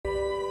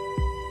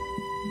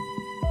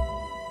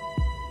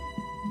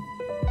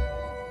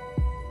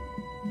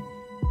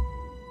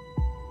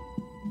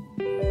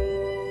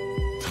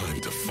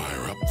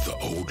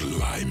old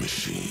lie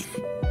machine.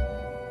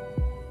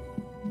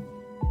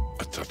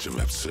 A touch of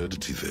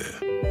absurdity there.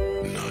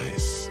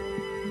 Nice.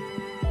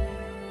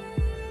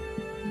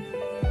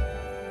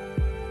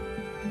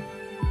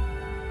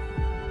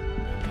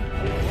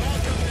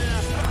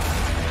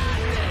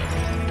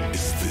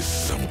 Is this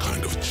some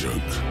kind of joke?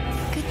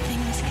 Good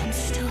things can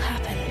still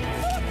happen.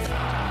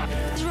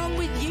 What's wrong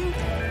with you?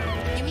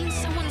 You mean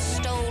someone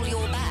stole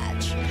your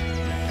badge?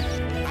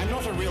 I'm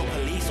not a real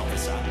police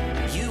officer.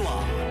 You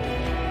are.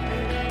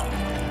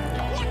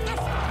 What the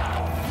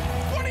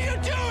What are you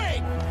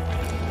doing?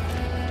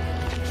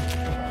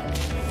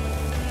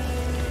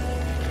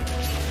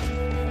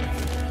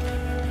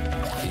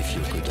 If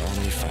you could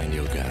only find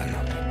your gun.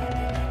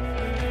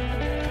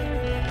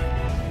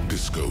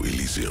 Disco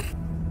Elysium.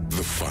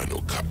 The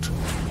final cut.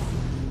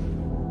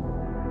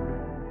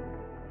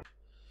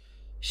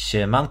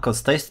 Siemanko,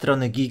 z tej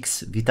strony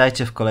Geeks.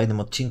 Witajcie w kolejnym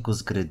odcinku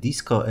z gry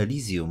Disco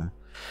Elysium.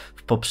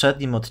 W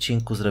poprzednim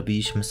odcinku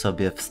zrobiliśmy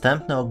sobie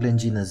wstępne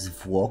oględziny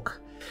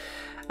zwłok.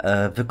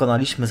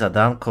 Wykonaliśmy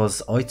zadanko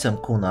z ojcem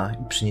Kuna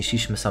i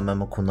przynieśliśmy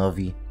samemu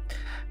Kunowi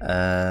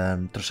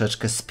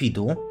troszeczkę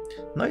speedu.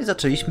 No i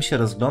zaczęliśmy się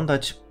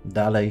rozglądać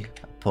dalej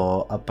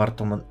po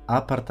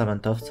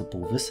apartamentowcu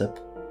Półwysep.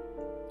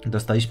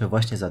 Dostaliśmy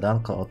właśnie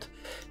zadanko od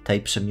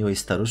tej przemiłej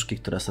staruszki,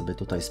 która sobie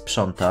tutaj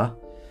sprząta.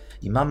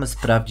 I mamy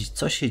sprawdzić,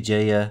 co się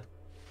dzieje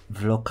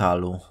w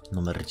lokalu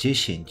numer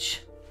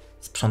 10.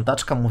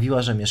 Sprzątaczka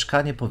mówiła, że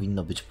mieszkanie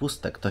powinno być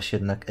puste, ktoś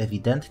jednak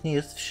ewidentnie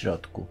jest w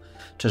środku.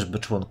 Czyżby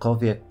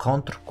członkowie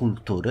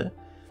kontrkultury?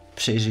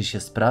 Przyjrzyj się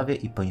sprawie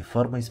i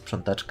poinformuj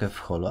sprzątaczkę w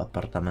holu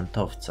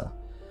apartamentowca.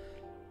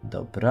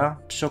 Dobra.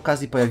 Przy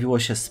okazji pojawiło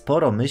się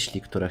sporo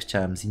myśli, które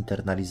chciałem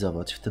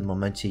zinternalizować. W tym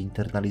momencie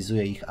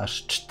internalizuję ich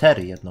aż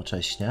 4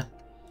 jednocześnie.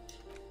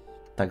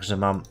 Także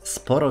mam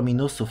sporo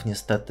minusów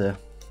niestety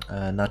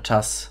na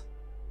czas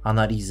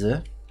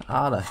analizy,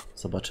 ale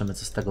zobaczymy,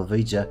 co z tego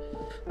wyjdzie.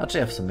 Znaczy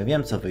ja w sumie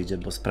wiem, co wyjdzie,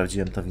 bo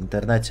sprawdziłem to w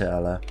internecie,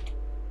 ale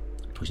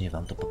później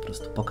wam to po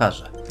prostu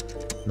pokażę.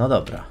 No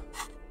dobra.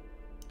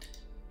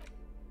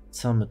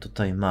 Co my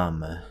tutaj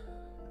mamy?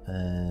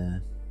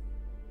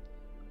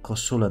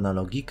 Koszulę na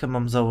logikę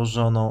mam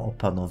założoną,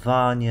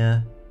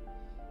 opanowanie.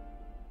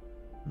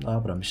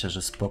 Dobra, myślę,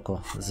 że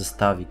spoko.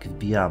 Zestawik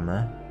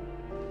wbijamy.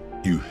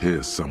 You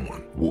hear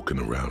someone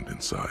walking around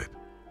inside,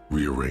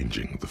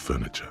 rearranging the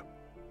furniture.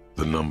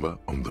 The number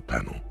on the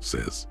panel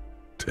says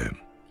 10.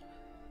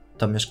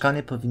 To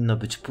mieszkanie powinno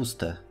być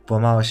puste.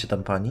 Włamała się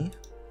tam pani?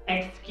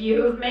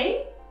 Excuse me?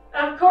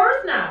 Of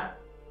course not.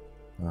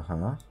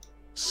 Aha.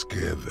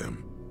 Scare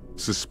them.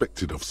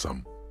 Suspected of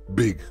some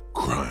big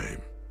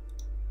crime.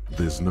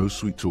 There's no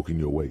sweet talking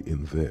your way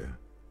in there.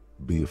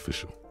 Be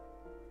official.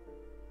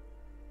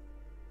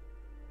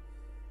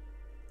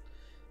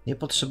 Nie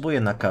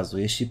potrzebuję nakazu,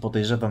 jeśli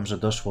podejrzewam, że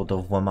doszło do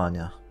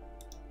włamania.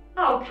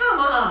 Oh,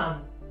 come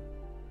on.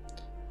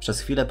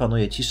 Przez chwilę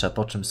panuje cisza,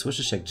 po czym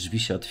słyszysz, jak drzwi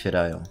się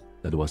otwierają.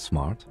 That was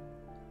smart.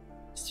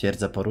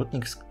 Stwierdza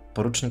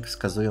porucznik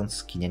wskazując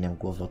skinieniem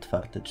głowy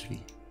otwarte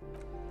drzwi.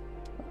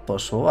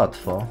 Poszło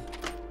łatwo.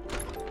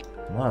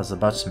 No a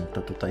zobaczmy,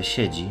 kto tutaj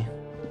siedzi.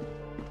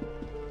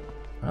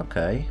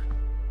 Okej.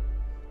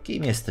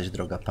 Kim jesteś,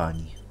 droga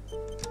pani?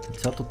 I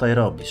co tutaj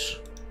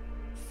robisz?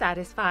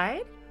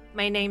 Satisfied?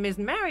 My name is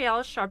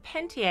Marielle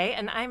Charpentier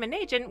and I'm an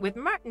agent with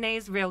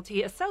Martinez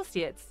Realty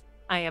Associates.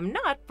 I am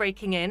not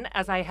breaking in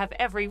as I have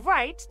every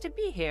right to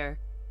be here.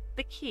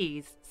 The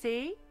keys,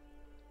 see?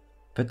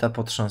 Pyta,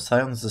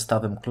 potrząsając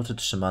zestawem kluczy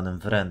trzymanym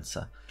w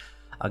ręce.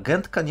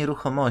 Agentka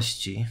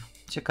nieruchomości.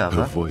 Ciekawe.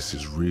 Her voice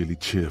is really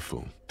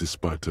cheerful,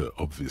 despite her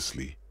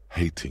obviously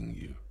hating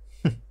you.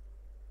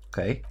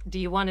 Okej. Do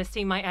you want to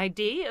see my ID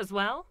as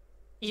well?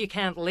 You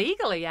can't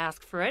legally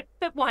ask for it,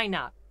 but why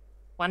not?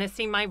 Want to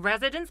see my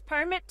residence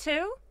permit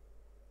too?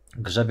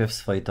 Grzebie w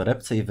swojej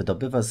torebce i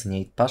wydobywa z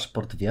niej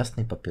paszport w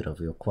jasnej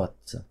papierowej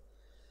okładce.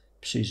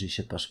 Przyjrzyj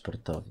się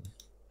paszportowi.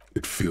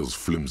 It feels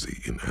flimsy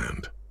in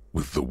hand,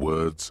 with the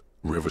words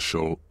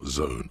Revachol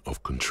Zone of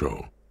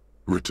Control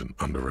written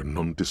under a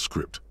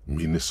nondescript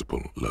municipal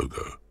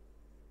logo.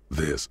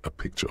 There's a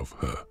picture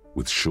of her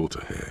with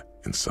shorter hair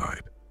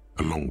inside,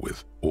 along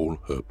with all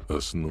her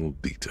personal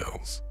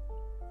details.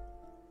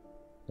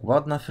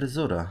 Ładna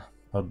fryzura.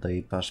 Oddaj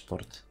jej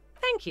paszport.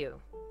 Thank you.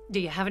 Do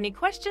you have any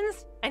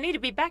questions? I need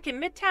to be back in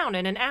Midtown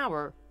in an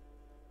hour.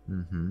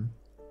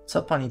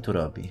 Co pani tu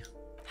robi?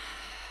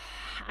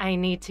 I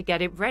need to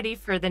get it ready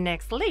for the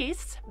next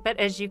lease, but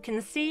as you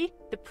can see,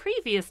 the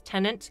previous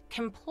tenant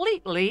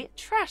completely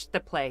trashed the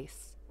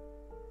place.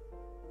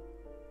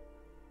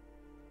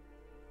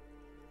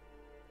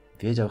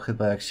 Wiedział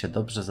chyba, jak się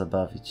dobrze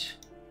zabawić.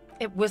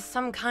 It was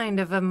some kind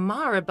of a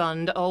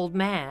moribund old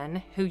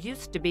man who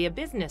used to be a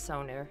business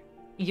owner.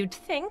 You'd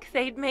think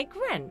they'd make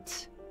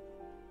rent.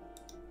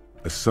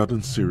 A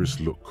sudden serious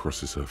look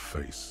crosses her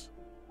face.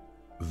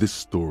 This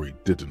story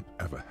didn't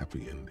have a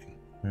happy ending.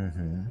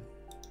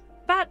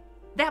 But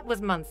that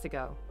was months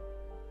ago.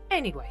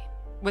 Anyway,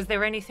 was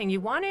there anything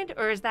you wanted,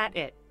 or is that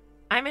it?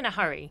 I'm in a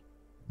hurry.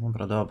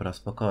 Dobra,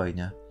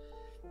 spokojnie.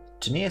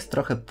 Czy nie jest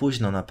trochę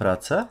późno na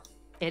pracę?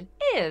 It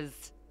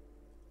is.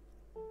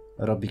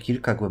 Robi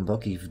kilka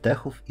głębokich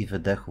wdechów i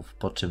wydechów,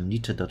 po czym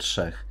liczy do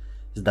 3.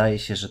 Zdaje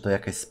się, że to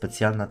jakaś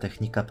specjalna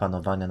technika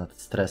panowania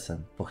nad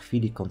stresem. Po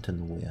chwili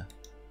kontynuuje.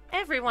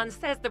 Everyone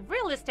says the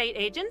real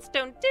estate agents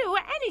don't do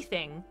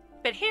anything.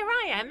 But here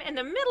I am in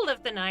the middle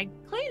of the night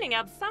cleaning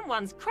up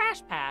someone's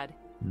crash pad.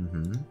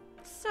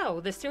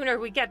 So the sooner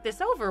we get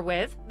this over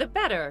with, the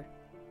better.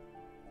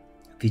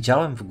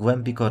 Widziałem w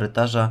głębi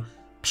korytarza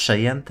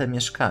przejęte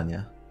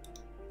mieszkanie.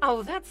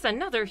 Oh, that's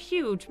another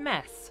huge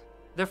mess.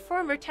 The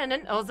former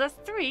tenant owes us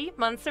 3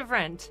 months of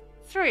rent.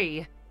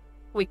 3.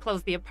 We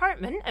closed the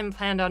apartment and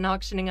planned on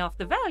auctioning off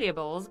the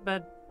valuables,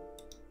 but...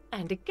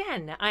 And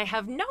again, I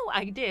have no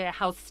idea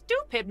how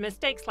stupid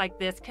mistakes like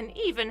this can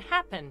even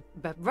happen.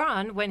 But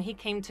Ron, when he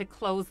came to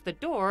close the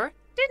door,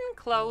 didn't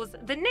close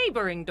the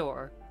neighboring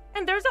door.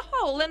 And there's a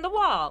hole in the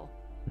wall.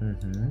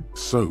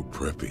 So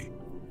preppy.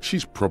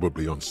 She's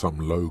probably on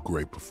some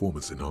low-grade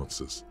performance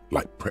enhancers,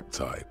 like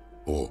Peptide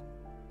or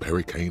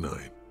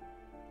Pericanine.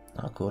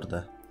 O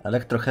kurde.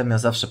 Elektrochemia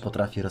zawsze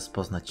potrafi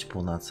rozpoznać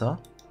ćpuna, co?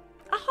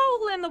 A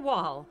hole in the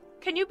wall.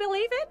 Can you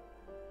believe it?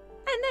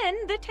 And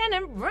then the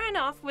tenant ran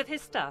off with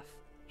his stuff.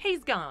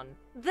 He's gone.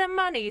 The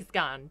money's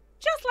gone.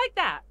 Just like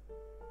that.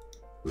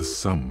 The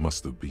sum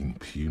must have been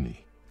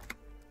puny.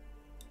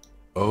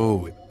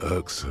 Oh, it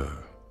irks her.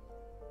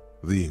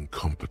 The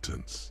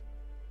incompetence.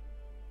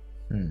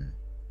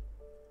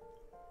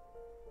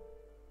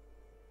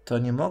 To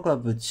nie mogła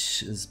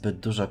być zbyt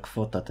duża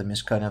kwota. Te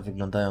mieszkania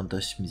wyglądają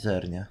dość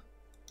mizernie.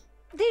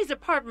 These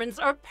apartments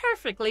are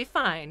perfectly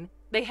fine.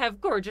 They have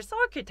gorgeous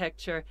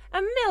architecture,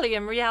 a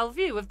million-real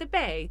view of the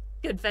bay,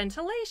 good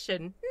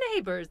ventilation,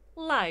 neighbors,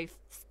 life,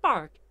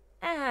 spark,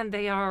 and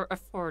they are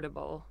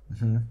affordable.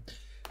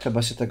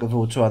 Chyba się tego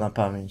wyuczyła na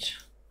pamięć.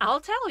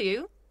 I'll tell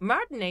you,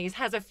 Martinez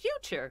has a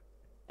future.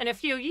 In a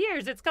few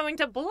years, it's going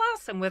to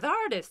blossom with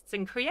artists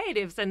and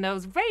creatives and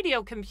those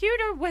radio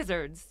computer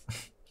wizards.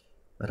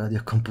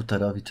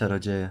 Radiokomputerowi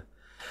czarodzieje.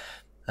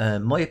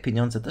 Moje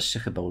pieniądze też się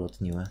chyba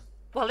ulotniły.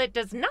 Well, it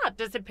does not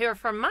disappear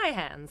from my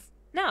hands.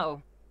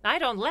 No, I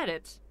don't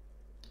let it.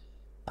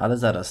 Ale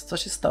zaraz, co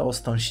się stało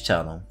z tą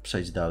ścianą?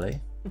 Przejdź dalej.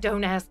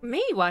 Don't ask me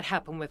what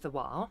happened with the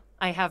wall.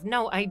 I have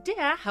no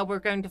idea how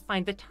we're going to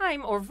find the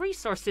time or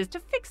resources to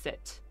fix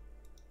it.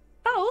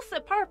 Both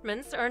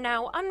apartments are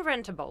now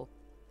unrentable.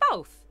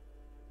 Both.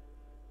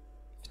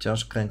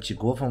 Wciąż kręci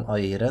głową, a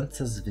jej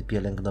ręce z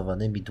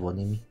wypielęgnowanymi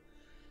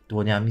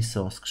dłoniami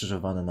są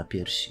skrzyżowane na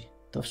piersi.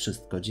 To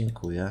wszystko,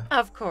 dziękuję.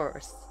 Of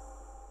course.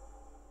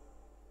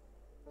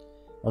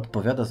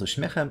 Odpowiada z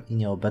uśmiechem i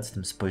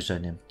nieobecnym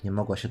spojrzeniem. Nie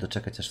mogła się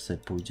doczekać, aż sobie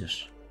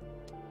pójdziesz.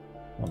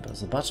 Dobra,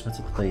 zobaczmy,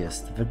 co tutaj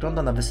jest.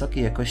 Wygląda na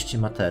wysokiej jakości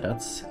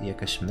materac i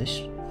jakaś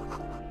myśl.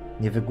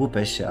 Nie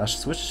wygłupiaj się, aż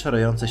słyszysz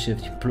rojące się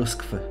w nim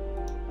pluskwy.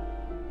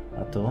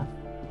 A tu?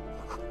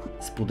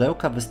 Z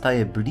pudełka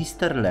wystaje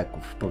blister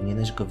leków.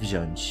 Powinieneś go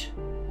wziąć.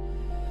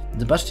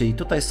 Zobaczcie, i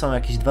tutaj są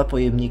jakieś 2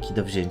 pojemniki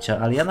do wzięcia,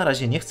 ale ja na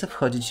razie nie chcę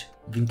wchodzić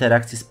w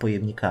interakcję z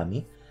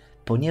pojemnikami,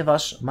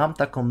 ponieważ mam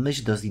taką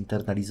myśl do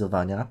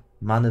zinternalizowania,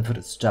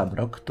 manewr z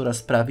Jamrock, która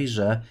sprawi,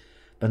 że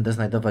będę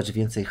znajdować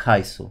więcej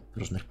hajsu w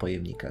różnych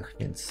pojemnikach,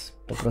 więc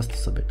po prostu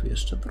sobie tu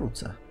jeszcze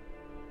wrócę.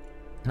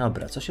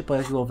 Dobra, co się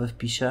pojawiło we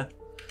wpisie?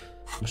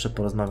 Muszę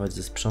porozmawiać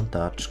ze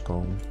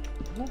sprzątaczką.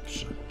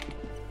 Dobrze.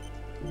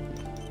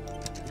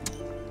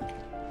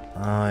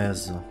 O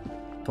Jezu.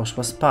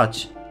 Poszła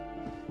spać.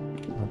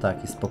 No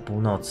tak, jest po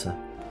północy.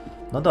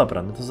 No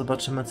dobra, no to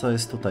zobaczymy, co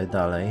jest tutaj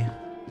dalej.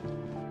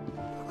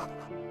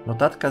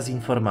 Notatka z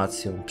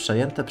informacją.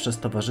 Przejęte przez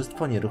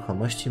Towarzystwo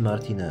Nieruchomości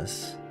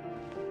Martinez.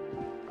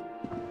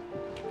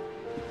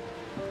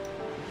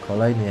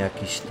 Kolejny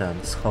jakiś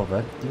ten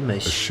schowek i A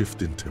myśl.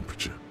 shift in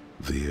temperature.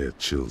 The air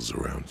chills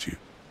around you.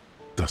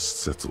 Dust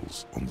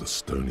settles on the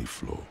stony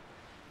floor.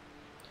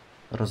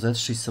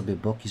 Rozetrzyj sobie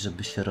boki,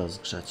 żeby się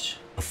rozgrzać.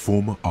 A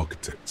former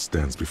architect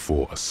stands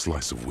before a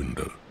slice of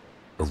window,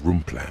 a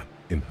room plan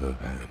in her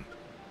hand.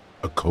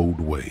 A cold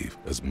wave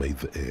has made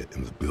the air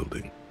in the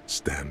building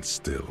stand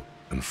still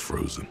and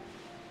frozen,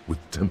 with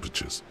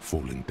temperatures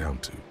falling down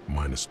to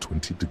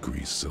 -20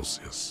 degrees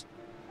Celsius.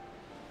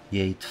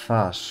 Jej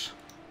twarz.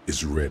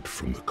 Is red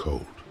from the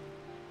cold.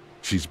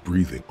 She's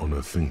breathing on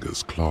her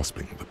fingers,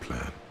 clasping the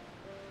plan.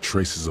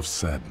 Traces of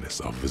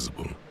sadness are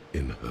visible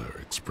in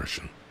her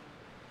expression.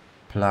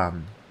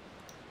 Plan.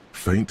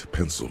 Faint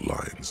pencil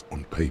lines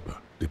on paper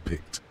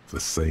depict the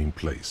same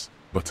place,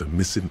 but a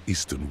missing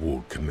eastern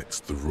wall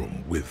connects the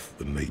room with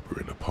the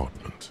neighboring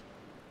apartment.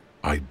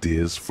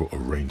 Ideas for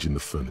arranging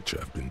the furniture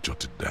have been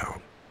jotted down.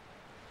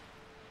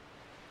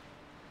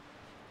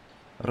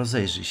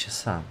 Rozejrzyj się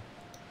sam.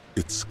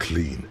 It's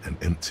clean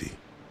and empty,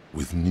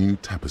 with new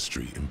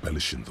tapestry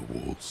embellishing the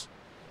walls.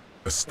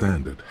 A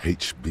standard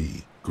HB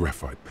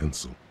graphite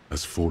pencil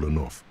has fallen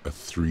off a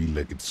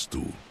 3-legged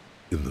stool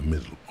in the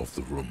middle of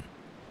the room.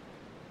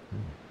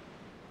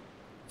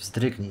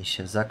 Wzdrygnij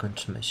się,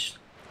 zakończ myśl.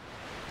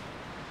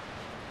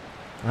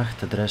 Ach,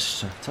 te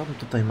dreszcze. Co my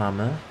tutaj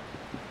mamy?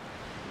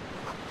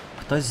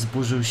 Ktoś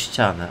zburzył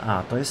ścianę.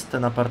 A, to jest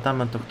ten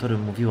apartament, o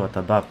którym mówiła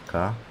ta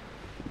babka.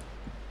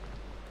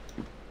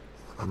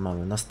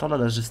 Mamy. Na stole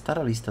leży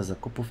stara lista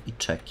zakupów i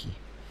czeki.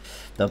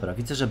 Dobra,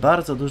 widzę, że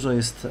bardzo dużo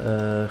jest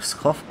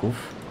schowków,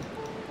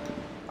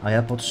 a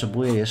ja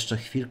potrzebuję jeszcze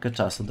chwilkę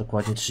czasu,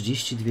 dokładnie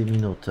 32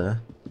 minuty,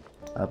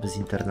 aby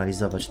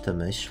zinternalizować tę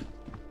myśl.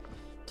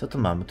 Co tu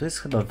mamy? Tu jest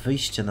chyba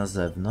wyjście na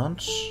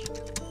zewnątrz,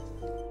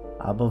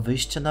 albo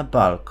wyjście na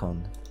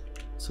balkon.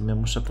 W sumie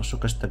muszę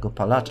poszukać tego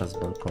palacza z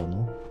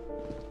balkonu.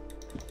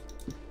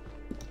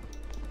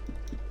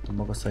 Tu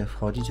mogę sobie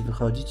wchodzić i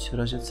wychodzić w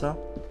razie co?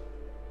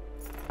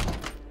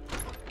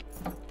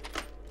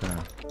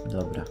 Tak,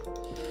 dobra.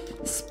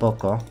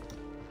 Spoko.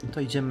 No to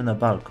idziemy na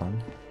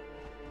balkon.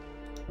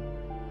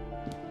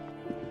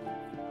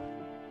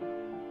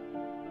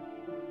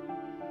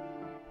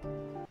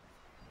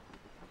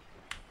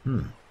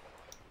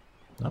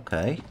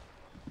 Okej.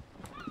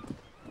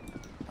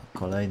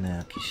 Kolejne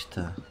jakieś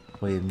te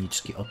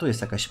pojemniczki. O, tu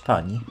jest jakaś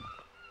pani.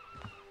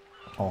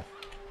 O.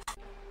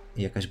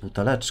 I jakaś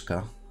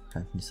buteleczka.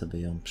 Chętnie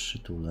sobie ją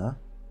przytulę.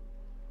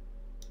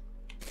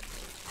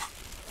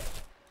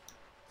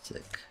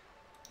 Cyk.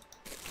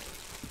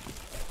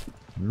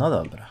 No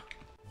dobra.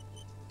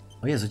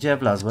 O Jezu, gdzie ja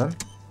wlazłem?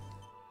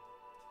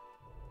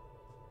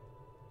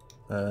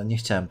 Nie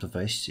chciałem tu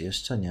wejść.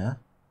 Jeszcze nie.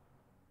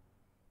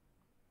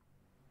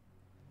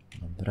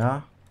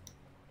 Dobra.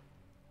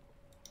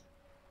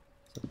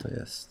 Co to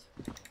jest?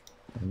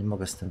 Nie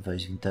mogę z tym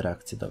wejść w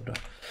interakcję. Dobra.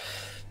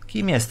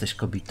 Kim jesteś,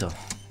 kobito?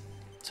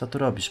 Co tu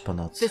robisz po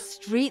nocy? The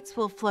streets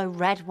will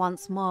flow red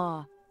once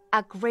more.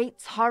 A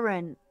great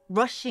torrent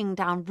rushing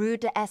down Rue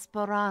de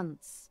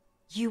Esperance.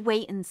 You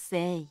wait and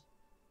see.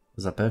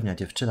 Zapewnia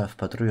dziewczyna,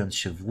 wpatrując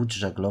się w łódź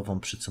żaglową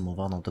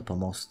przycumowaną do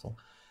pomostu.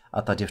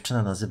 A ta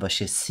dziewczyna nazywa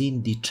się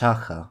Cindy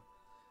Czacha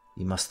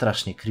i ma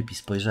strasznie creepy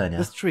spojrzenie.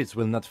 The streets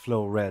will not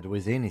flow red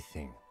with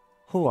anything.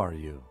 Who are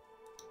you?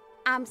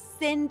 I'm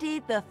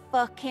Cindy the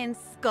fucking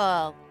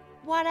Skull.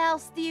 What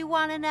else do you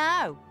want to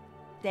know?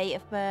 Date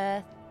of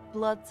birth,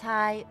 blood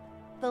type,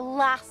 the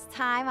last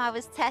time I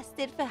was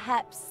tested for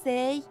Hep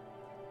C.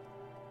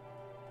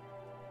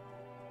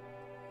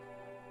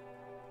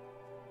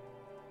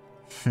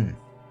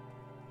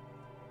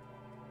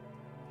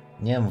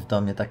 Nie mów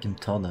do mnie takim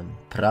tonem.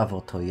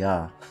 Prawo to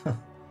ja.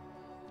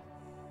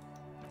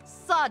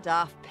 Sod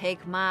off,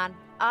 pigman.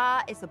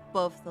 Art is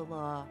above the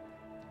law.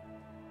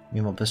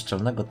 Mimo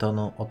bezczelnego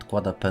tonu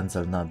odkłada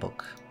pędzel na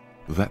bok.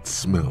 That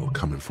smell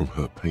coming from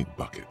her paint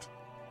bucket.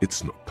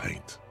 It's not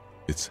paint.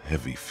 It's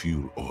heavy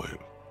fuel oil.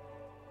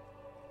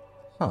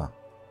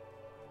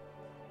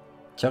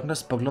 Ciągle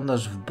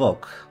spoglądasz w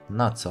bok.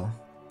 Na co?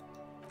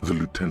 The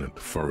lieutenant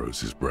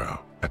furrows his brow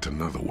at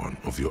another one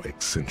of your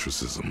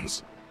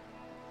eccentricisms.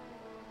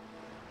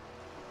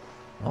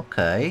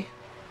 Okej.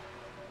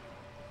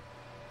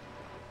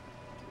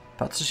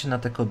 Patrzy się na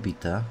tę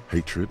kobietę.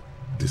 Hatred,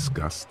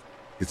 disgust.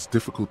 It's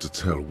difficult to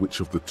tell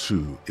which of the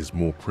two is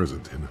more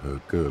present in her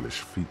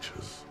girlish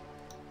features.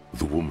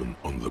 The woman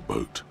on the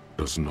boat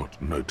does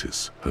not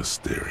notice her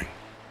staring.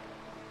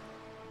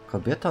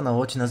 Kobieta na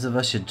łodzi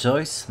nazywa się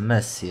Joyce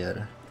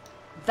Messiner.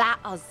 That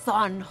is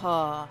on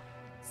her.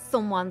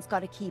 Someone's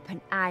got to keep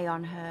an eye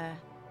on her.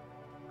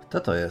 Kto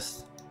to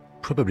jest?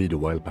 Probably the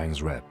Wild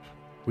Pines rep.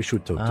 We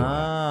should talk to her.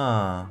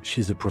 A,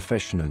 She's a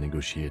professional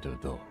negotiator,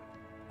 though.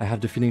 I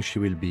have the feeling she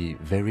will be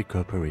very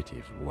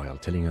cooperative while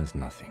telling us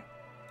nothing.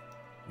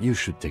 You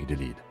should take the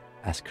lead.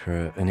 Ask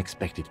her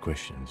unexpected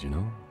questions, you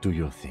know? Do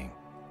your thing.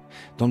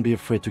 Don't be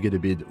afraid to get a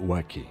bit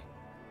wacky.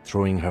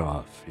 Throwing her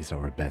off is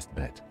our best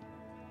bet.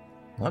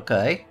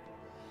 okej.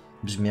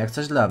 Brzmi jak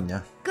coś dla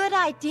mnie. Good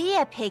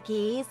idea,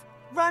 piggies.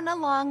 Run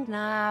along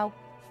now.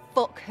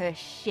 Fuck her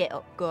shit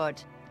up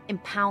good.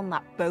 Impound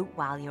that boat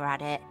while you're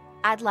at it.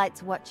 I'd like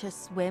to watch her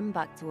swim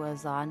back to her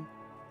zone.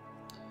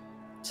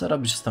 Co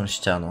robisz z tą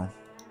ścianą?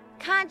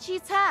 Can't you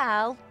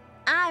tell?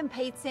 I'm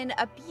painting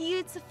a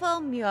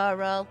beautiful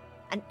mural,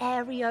 an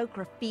aereo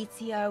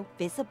graffitio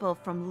visible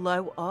from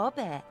low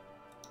orbit.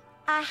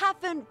 I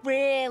haven't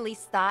really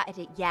started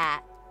it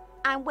yet.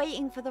 I'm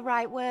waiting for the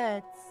right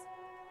words.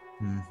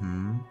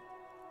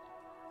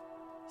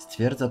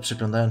 Stwierdza,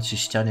 przyglądając się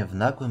ścianie w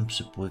nagłym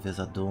przypływie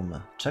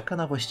zadumy. Czeka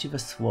na właściwe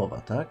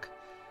słowa, tak?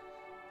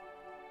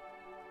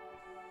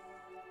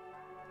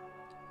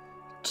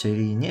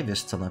 Czyli nie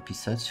wiesz, co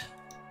napisać?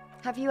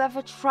 Have you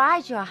ever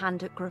tried your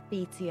hand at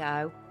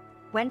graffitio?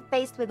 When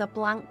faced with a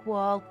blank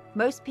wall,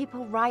 most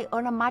people write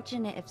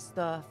unimaginative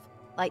stuff,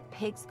 like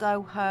pigs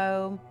go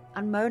home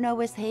and Mona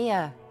was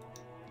here.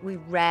 We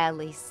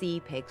rarely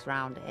see pigs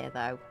round here,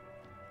 though.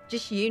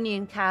 Just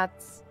union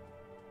cards.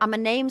 And my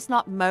name's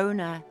not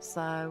Mona,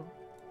 so...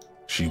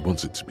 She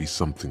wants it to be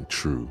something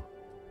true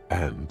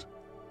and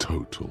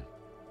total.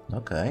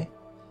 Okej.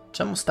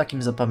 Czemu z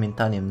takim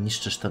zapamiętaniem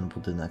niszczysz ten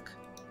budynek?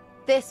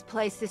 This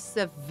place is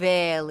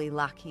severely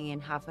lacking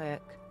in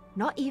havoc.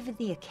 Not even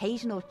the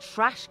occasional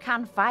trash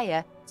can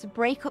fire to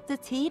break up the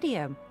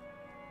tedium.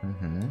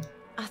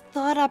 I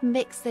thought I'd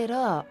mix it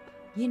up,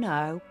 you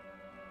know.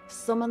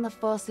 Summon the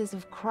forces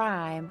of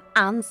crime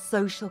and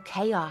social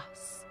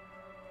chaos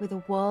with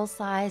a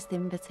wall-sized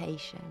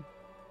invitation.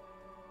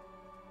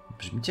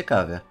 Brzmi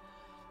ciekawie.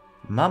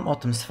 Mam o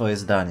tym swoje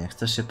zdanie.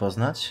 Chcesz się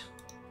poznać?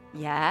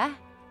 Yeah?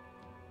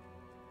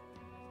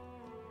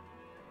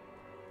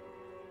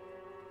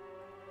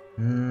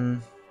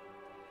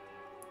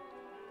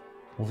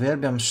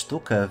 Uwielbiam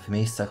sztukę w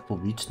miejscach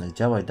publicznych.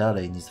 Działaj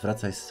dalej, nie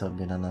zwracaj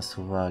sobie na nas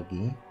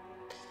uwagi.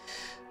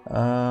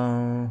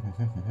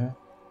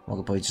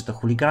 Mogę powiedzieć, że to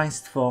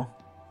chuligaństwo.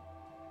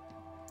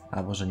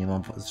 A może nie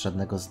mam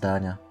żadnego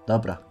zdania.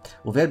 Dobra.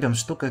 Uwielbiam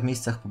sztukę w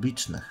miejscach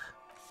publicznych.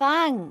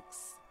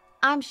 Thanks.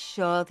 I'm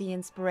sure the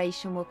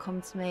inspiration will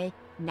come to me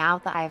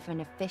now that I have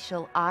an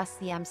official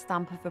RCM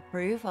stamp of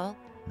approval.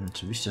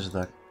 Oczywiście, że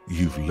tak.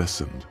 You've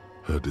lessened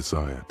her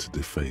desire to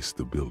deface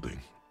the building.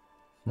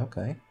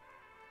 Okej.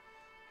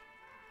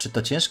 Czy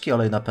to ciężki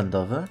olej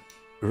napędowy?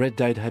 Red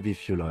dyed heavy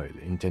fuel oil,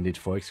 intended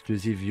for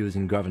exclusive use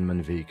in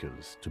government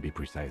vehicles, to be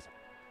precise.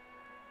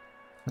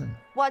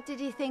 What did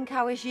you think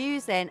I was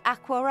using?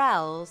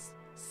 Aquarels?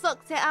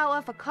 Sucked it out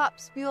of a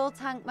cop's fuel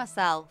tank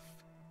myself.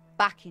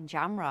 Back in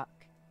Jamrock.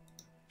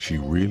 She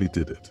really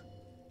did it.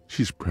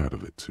 She's proud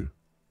of it too.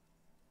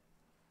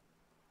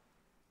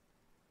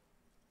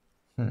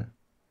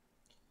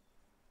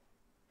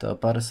 Te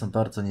opary są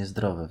bardzo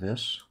niezdrowe,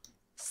 wiesz?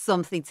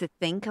 Something to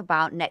think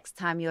about next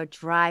time you're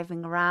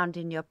driving around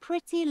in your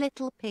pretty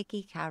little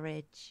piggy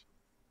carriage.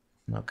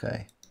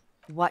 Okej.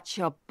 Watch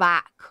your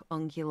back,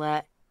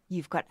 Ungulate.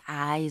 You've got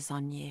eyes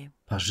on you.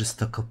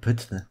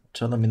 Parzystokopytny.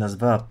 Czy ona mnie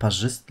nazwała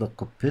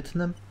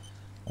parzystokopytnym?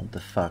 What the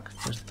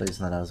fuck? Coś tutaj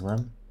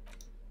znalazłem.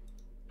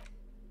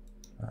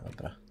 A,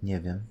 dobra, nie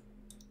wiem.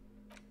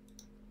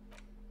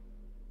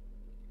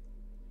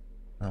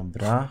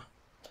 Dobra.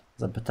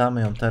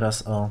 Zapytamy ją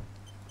teraz o...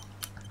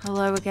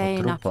 Hello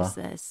again, trupa.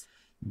 officers.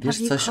 Wiesz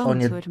Have you coś o come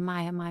nie... to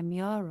admire my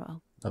mural?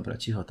 Dobra,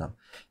 cicho tam.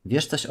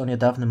 Wiesz coś o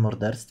niedawnym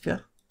morderstwie?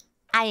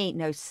 I ain't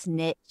no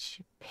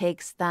snitch,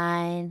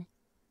 pigstein.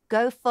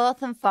 Go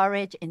forth and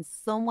forage in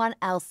someone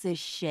else's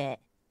shit.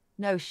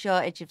 No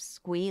shortage of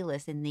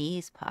squealers in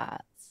these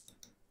parts.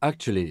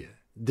 Actually,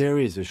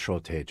 there is a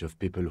shortage of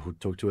people who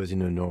talk to us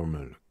in a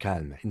normal,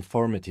 calm,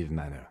 informative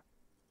manner.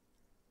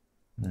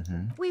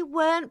 We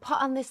weren't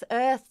put on this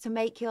earth to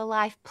make your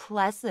life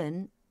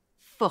pleasant,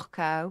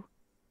 fucko.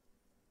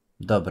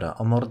 Dobra,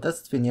 o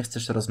morderstwie nie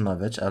chcesz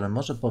rozmawiać, ale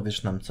może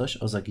powiesz nam coś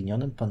o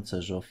zaginionym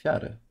pancerzu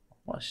ofiary.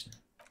 Właśnie.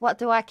 What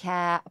do I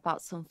care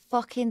about some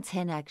fucking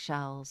tin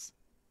eggshells?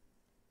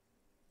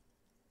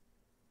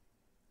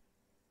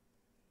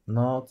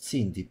 No,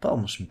 Cindy,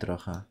 pomóż mi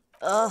trochę.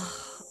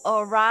 Ugh,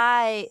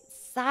 alright,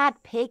 sad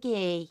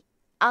piggy.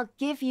 I'll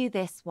give you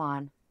this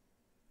one.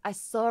 I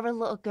saw a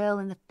little girl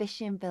in the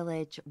fishing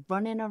village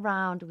running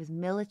around with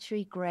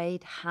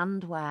military-grade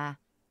handwear.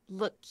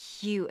 Looked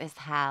cute as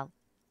hell.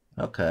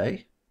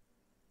 Okej.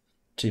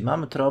 Czyli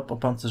mamy trop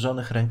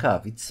opancerzonych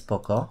rękawic,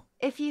 spoko.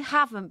 If you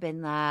haven't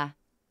been there,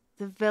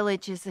 the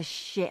village is a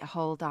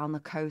shithole down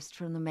the coast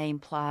from the main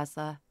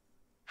plaza.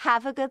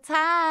 Have a good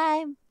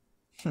time!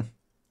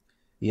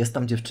 Jest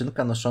tam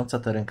dziewczynka nosząca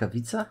te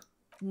rękawice?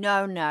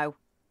 No, no.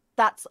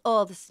 That's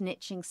all the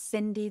snitching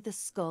Cindy the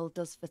Skull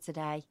does for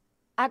today.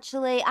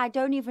 Actually, I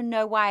don't even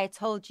know why I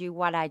told you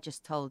what I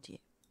just told you.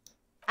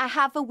 I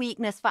have a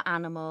weakness for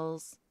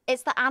animals.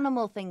 It's the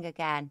animal thing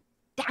again.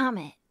 Damn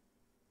it.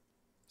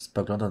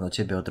 Spogląda na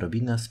ciebie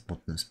odrobinę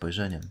smutnym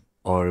spojrzeniem.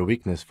 Or a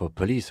weakness for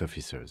police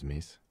officers,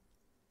 miss.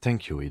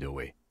 Thank you either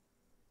way.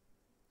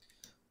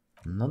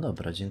 No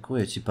dobra,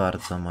 dziękuję ci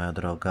bardzo, moja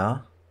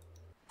droga.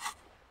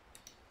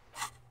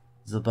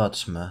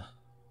 Zobaczmy.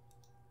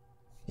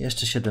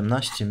 Jeszcze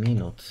 17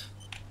 minut.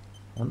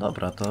 No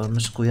dobra, to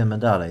myszkujemy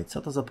dalej.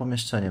 Co to za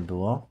pomieszczenie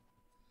było?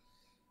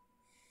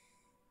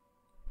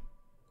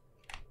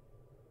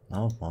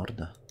 No,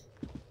 mordę.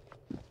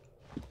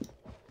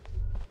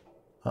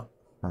 O,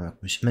 mam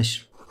jakąś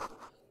myśl.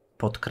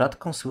 Pod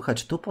kratką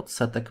słychać tupot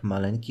setek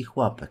maleńkich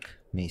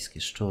łapek.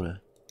 Miejskie szczury.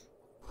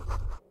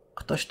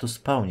 Ktoś tu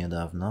spał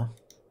niedawno.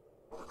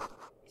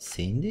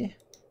 Cindy?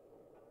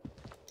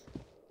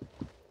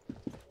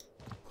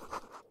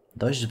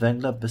 Dość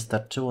węgla by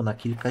starczyło na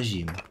kilka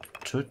zim.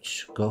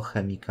 Czuć go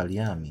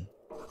chemikaliami.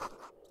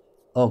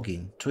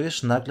 Ogień.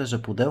 Czujesz nagle, że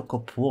pudełko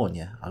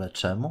płonie. Ale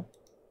czemu?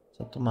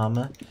 Co tu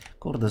mamy?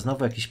 Kurde,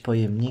 znowu jakieś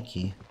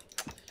pojemniki.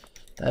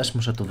 Też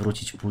muszę tu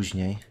wrócić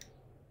później.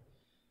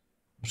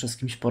 Muszę z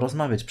kimś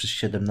porozmawiać przez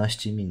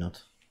 17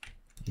 minut.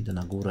 Idę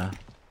na górę.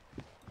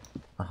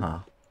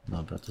 Aha,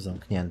 dobra, to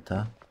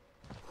zamknięte.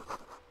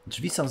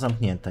 Drzwi są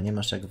zamknięte, nie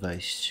masz jak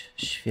wejść.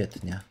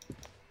 Świetnie.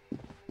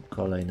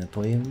 Kolejne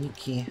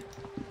pojemniki.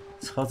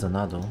 Schodzę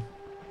na dół.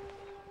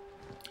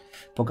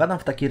 Pogadam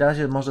w takim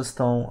razie może z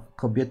tą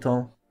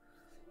kobietą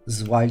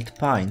z Wild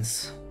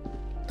Pines,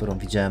 którą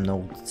widziałem na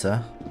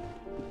łódce.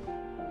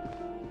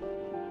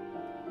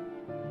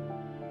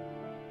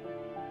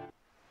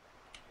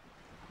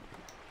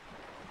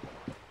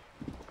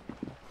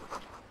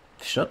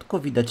 W środku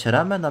widać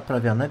ramę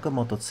naprawianego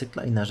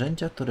motocykla i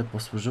narzędzia, które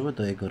posłużyły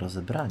do jego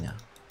rozebrania.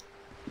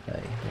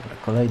 Okej, dobra,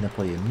 kolejne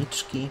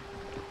pojemniczki.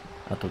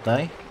 A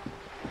tutaj?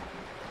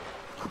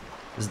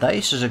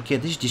 Zdaje się, że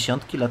kiedyś,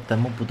 dziesiątki lat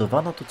temu,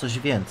 budowano tu coś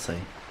więcej.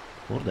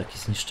 Kurde, jaki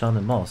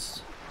zniszczony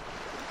most.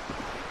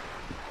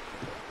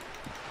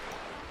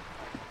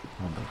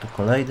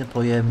 kolejny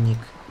pojemnik.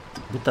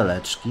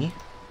 Buteleczki.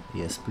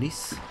 Yes,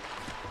 please.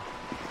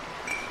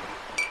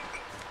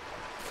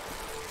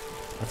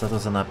 A co to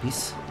za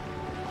napis?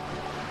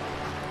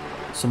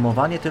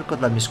 Sumowanie tylko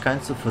dla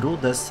mieszkańców Rue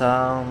de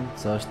Saint...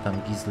 coś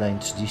tam, Gislane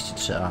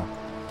 33A.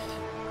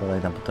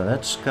 Kolejna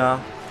buteleczka.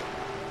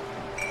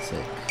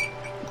 Cyk.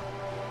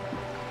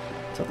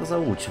 Co to za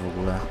łódź w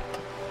ogóle?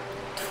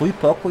 Twój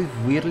pokój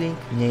w Whirling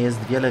nie jest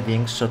wiele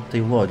większy od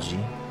tej łodzi.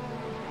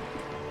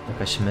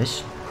 Jakaś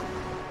myśl?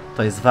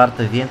 To jest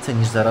warte więcej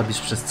niż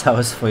zarobisz przez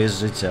całe swoje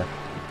życie.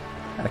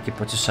 Jakie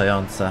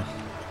pocieszające.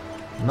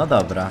 No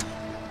dobra.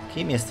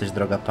 Kim jesteś,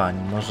 droga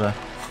pani? Może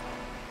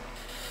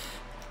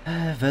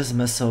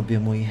wezmę sobie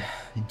mój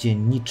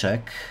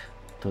dzienniczek,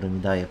 który mi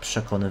daje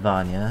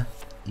przekonywanie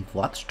i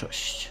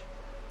władczość.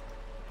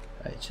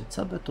 Słuchajcie,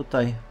 co by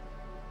tutaj...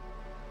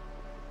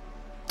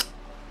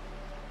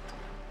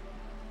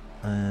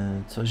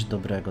 coś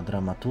dobrego.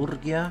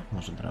 Dramaturgię.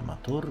 Może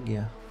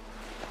dramaturgię.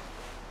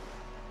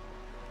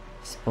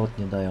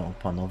 Spodnie dają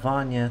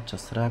opanowanie.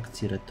 Czas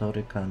reakcji,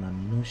 retoryka na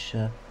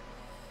minusie.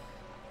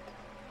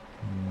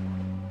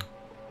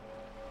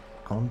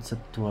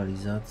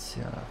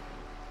 Konceptualizacja.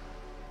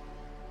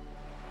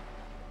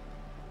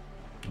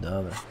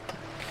 Dobra.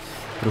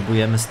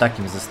 Próbujemy z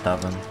takim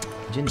zestawem.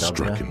 Dzień dobry.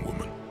 A striking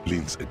woman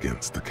leans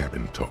against the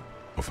cabin top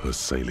of her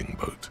sailing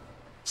boat,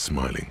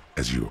 smiling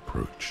as you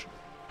approach.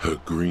 Her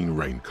green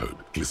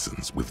raincoat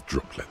glistens with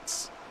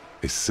droplets.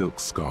 A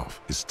silk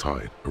scarf is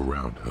tied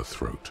around her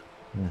throat.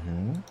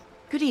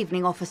 Good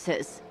evening,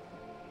 officers.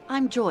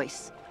 I'm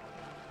Joyce.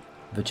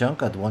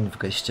 Wyciąga dłoń w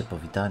geście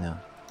powitania.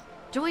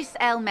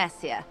 Joyce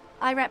Messiner.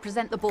 I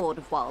represent the board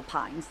of Wild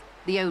Pines,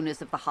 the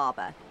owners of the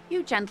harbour.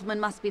 You gentlemen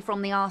must be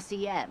from the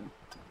RCM.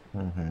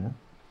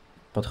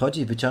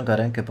 Podchodzi i wyciąga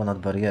rękę ponad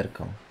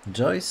barierką.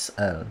 Joyce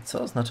L.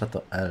 Co oznacza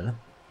to L?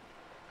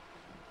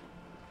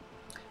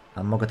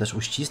 A mogę też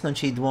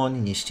uścisnąć jej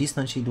dłoń, nie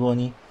ścisnąć jej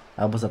dłoni,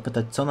 albo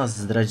zapytać, co nas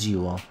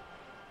zdradziło.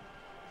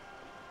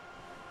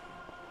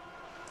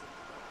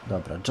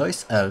 Dobra,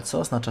 Joyce L. Co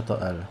oznacza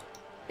to L?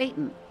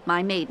 Leighton,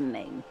 my maiden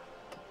name.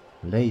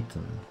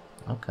 Leighton,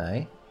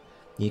 okej.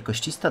 Jej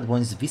koścista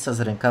dłoń zwisa z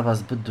rękawa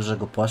zbyt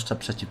dużego płaszcza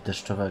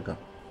przeciwdeszczowego.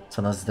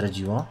 Co nas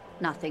zdradziło?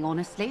 Nothing,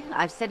 honestly.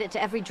 I've said it to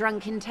every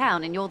drunk in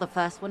town and you're the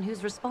first one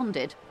who's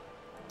responded.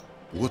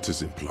 What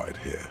is implied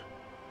here?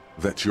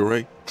 That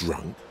you're a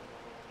drunk?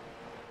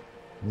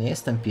 Nie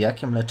jestem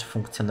pijakiem, lecz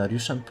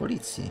funkcjonariuszem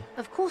policji.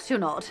 Of course you're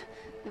not.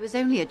 It was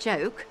only a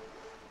joke.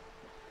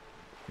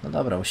 No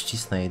dobra,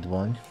 uścisnę jej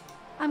dłoń.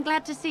 I'm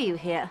glad to see you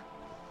here.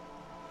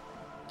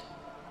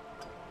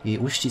 Jej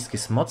uścisk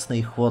jest mocny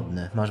i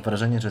chłodny. Masz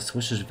wrażenie, że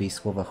słyszysz w jej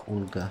słowach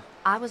ulgę.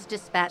 I was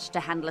dispatched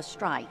to handle a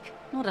strike,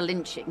 not a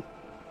lynching.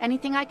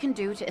 Anything I can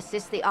do to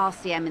assist the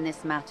RCM in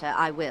this matter,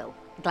 I will.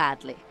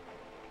 Gladly.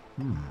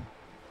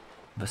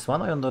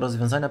 Wysłano ją do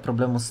rozwiązania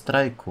problemu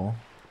strajku.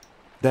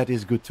 That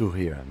is good to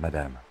hear,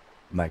 madame.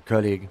 My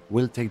colleague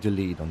will take the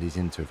lead on this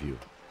interview.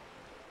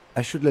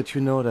 I should let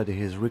you know that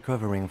he is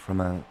recovering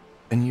from an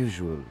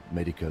unusual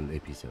medical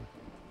episode.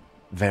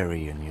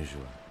 Very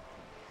unusual.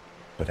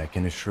 But I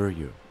can assure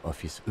you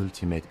of his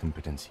ultimate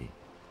competency.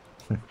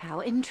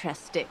 How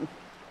interesting.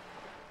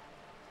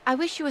 I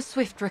wish you a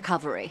swift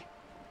recovery.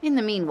 In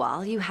the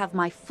meanwhile, you have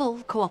my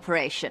full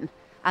cooperation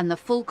and the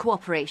full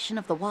cooperation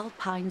of the Wild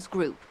Pines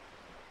group.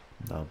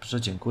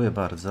 Dobrze, dziękuję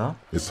bardzo.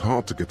 It's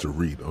hard to get a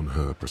read on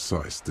her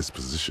precise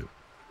disposition,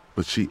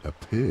 but she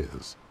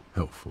appears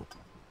helpful.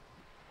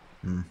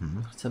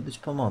 Chcę być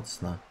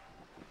pomocna.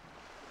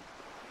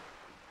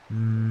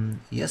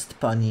 Jest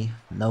pani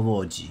na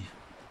łodzi.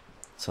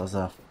 Co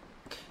za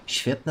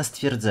świetne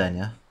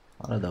stwierdzenie,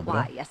 ale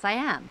dobra. Why, yes I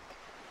am.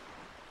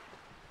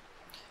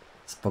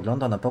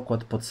 Spogląda na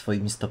pokład pod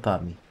swoimi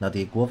stopami. Nad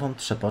jej głową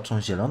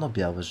trzepoczą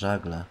zielono-białe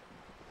żagle.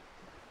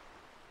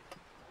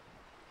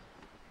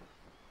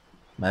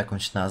 Ma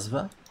jakąś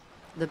nazwę?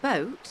 The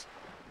boat?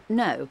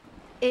 No.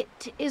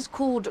 It is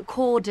called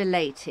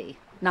Dwudziesty,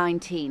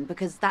 19,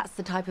 because that's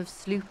the type of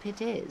sloop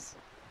it is.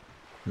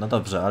 No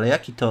dobrze, ale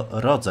jaki to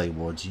rodzaj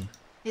łodzi?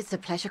 It's a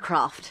pleasure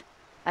craft,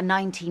 a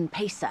 19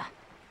 pacer.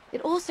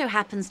 It also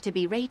happens to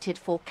be rated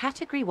for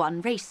Category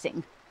 1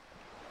 racing.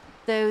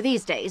 Though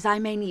these days I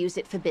mainly use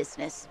it for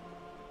business.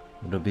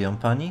 Lubi ją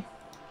pani?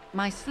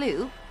 My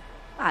sloop?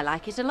 I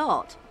like it a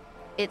lot.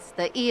 It's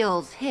the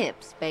eel's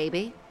hips,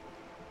 baby.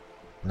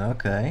 No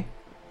okej.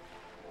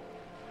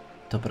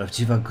 To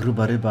prawdziwa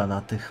gruba ryba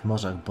na tych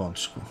morzach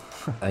bączku.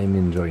 I'm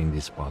enjoying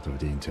this part of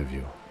the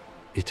interview.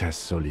 It has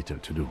so little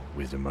to do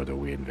with the murder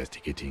we're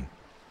investigating.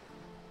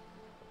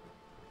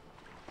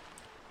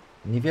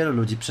 Niewielu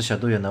ludzi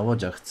przesiaduje na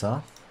łodziach,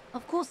 co?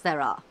 Of course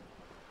there are.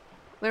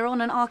 We're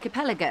on an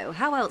archipelago.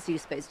 How else are you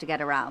supposed to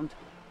get around?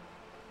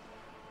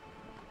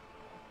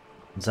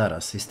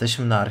 Zaraz,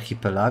 jesteśmy na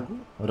archipelagu?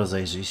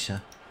 Rozejrzyj się.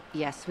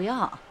 Yes, we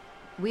are.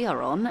 We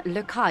are on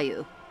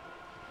lokalu.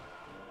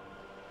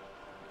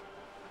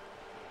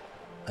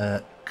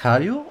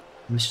 Kaliu?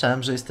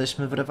 Myślałem, że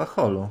jesteśmy w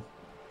Revacholu.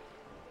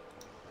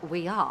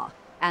 We are.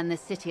 And the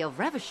city of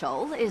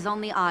Revachol is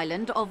on the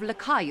island of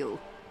Lokalu.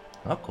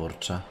 O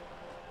kurczę.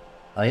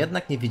 A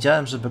jednak nie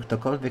widziałem, żeby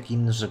ktokolwiek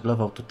inny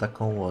żeglował tu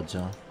taką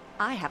łodzią.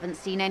 I haven't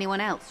seen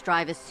anyone else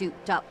drive a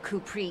souped-up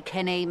Capri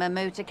Kenema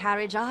motor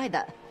carriage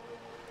either.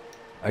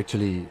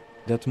 Actually,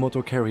 that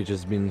motor carriage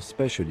has been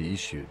specially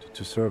issued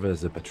to serve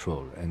as a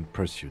patrol and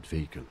pursuit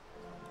vehicle.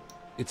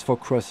 It's for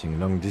crossing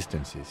long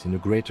distances in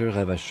the greater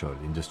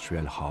Revachol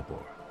industrial harbor.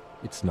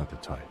 It's not a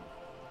toy.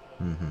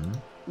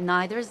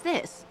 Neither is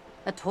this.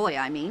 A toy,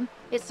 I mean.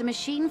 It's a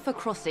machine for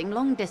crossing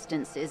long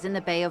distances in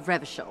the Bay of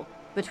Revachol,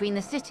 between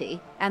the city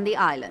and the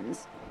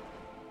islands.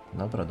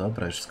 Dobra,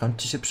 dobra, już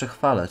skończcie się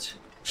przechwalać.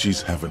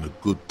 She's having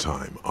a good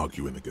time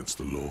arguing against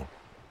the law.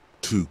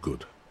 Too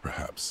good,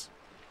 perhaps.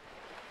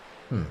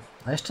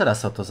 A jeszcze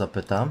raz o to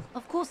zapytam.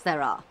 Of course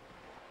there are.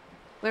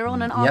 We're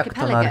on an Jak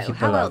to na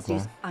archipelago. How else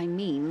archipelagu? I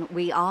mean,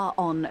 we are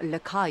on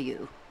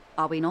lokalu.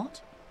 Are we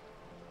not?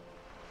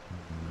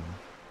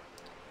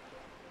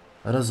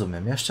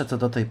 Rozumiem. Jeszcze co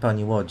do tej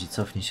pani łodzi,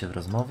 cofnij się w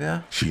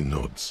rozmowie. She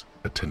nods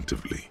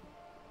attentively.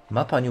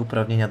 Ma pani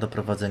uprawnienia do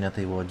prowadzenia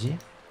tej łodzi?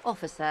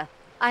 Officer,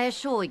 I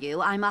assure you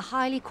I'm a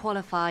highly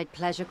qualified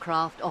pleasure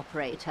craft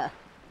operator.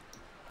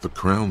 The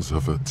crowns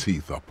of her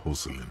teeth are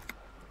porcelain,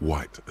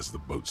 white as the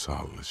boat's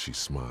hull as she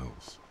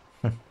smiles.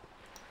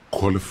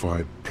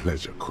 Qualified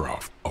pleasure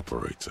craft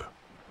operator.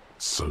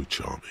 So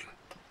charming.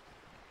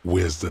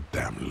 Where's the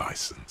damn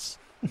license?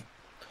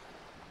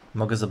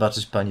 Mogę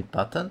zobaczyć pani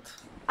patent?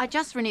 I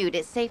just renewed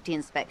its safety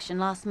inspection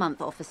last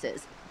month,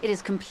 officers. It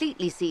is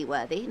completely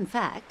seaworthy. In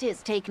fact,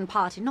 it's taken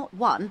part in not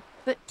one,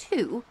 but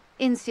two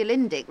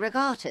insulindic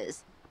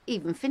regattas.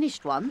 Even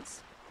finished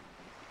once.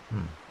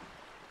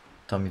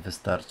 To mi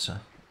wystarczy.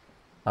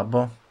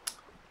 Albo...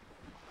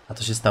 A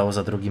to się stało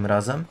za drugim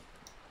razem?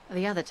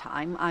 The other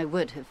time, I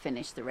would have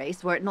finished the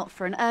race were it not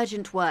for an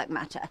urgent work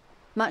matter,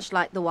 much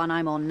like the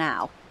one I'm on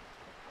now.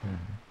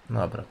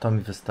 Dobra, to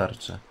mi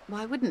wystarczy.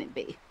 Why wouldn't it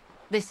be?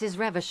 This is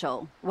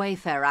Revachol,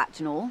 Wayfair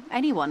Act and all.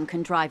 Anyone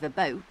can drive a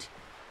boat.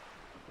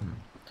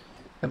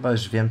 Chyba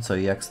już wiem co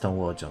i jak z tą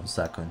łodzią.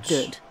 Zakończ.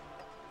 Good.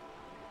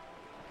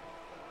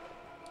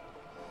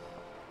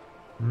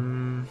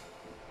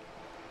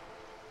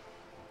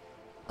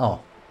 O!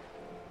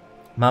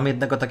 Mam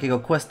jednego takiego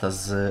questa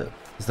z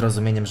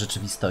zrozumieniem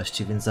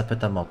rzeczywistości, więc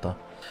zapytam o to.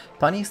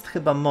 Pani jest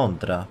chyba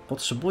mądra.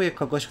 Potrzebuję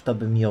kogoś, kto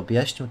by mi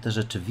objaśnił tę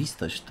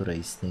rzeczywistość, w której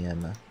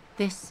istniejemy.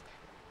 This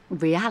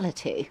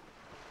reality.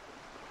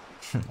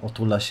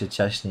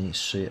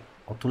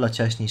 Otula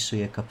ciaśniej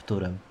szyję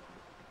kapturem.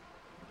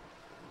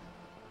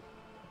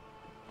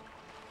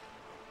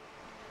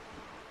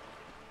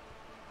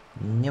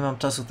 Nie mam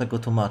czasu tego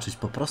tłumaczyć,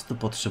 po prostu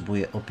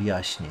potrzebuję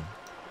objaśnień.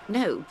 No,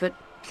 but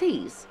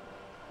please.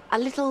 A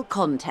little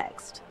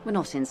context. We're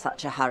not in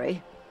such a hurry.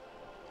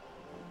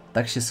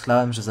 Tak się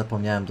schlałem, że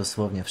zapomniałem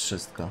dosłownie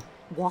wszystko.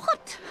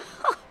 What?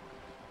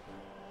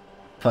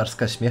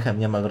 Parska śmiechem,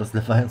 niemal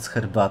rozlewając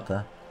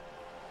herbatę.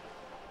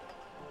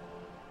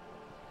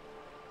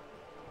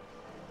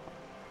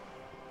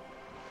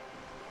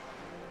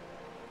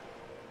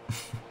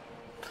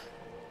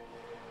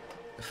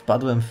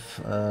 Wpadłem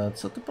w...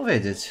 co tu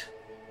powiedzieć?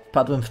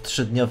 Wpadłem w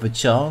 3-dniowy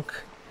ciąg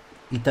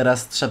i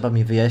teraz trzeba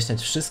mi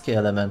wyjaśniać wszystkie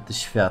elementy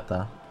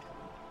świata.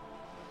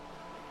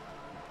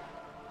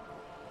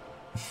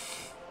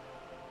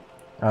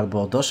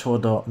 Albo doszło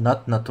do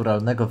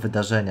nadnaturalnego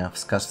wydarzenia,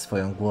 wskaż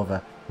swoją głowę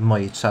w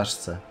mojej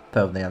czaszce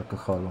pełnej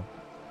alkoholu.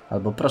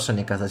 Albo proszę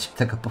nie kazać mi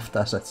tego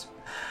powtarzać.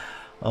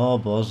 O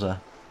Boże.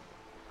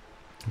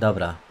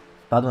 Dobra.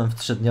 Wpadłem w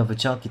 3-dniowy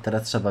ciąg i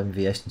teraz trzeba mi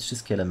wyjaśnić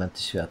wszystkie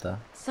elementy świata.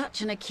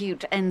 Such an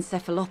acute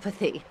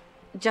encephalopathy.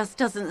 Just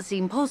doesn't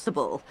seem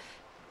possible.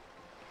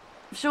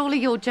 Surely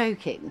you're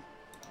joking.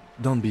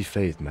 Don't be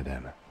phased,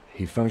 madame.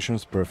 He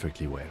functions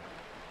perfectly well.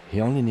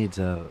 He only needs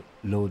a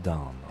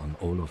lowdown on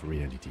all of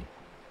reality.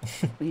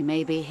 We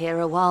may be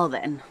here a while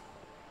then.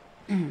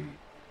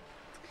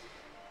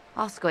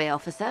 Ask away,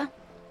 officer.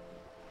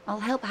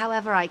 I'll help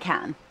however I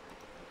can.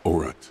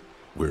 All right,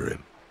 we're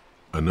in.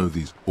 I know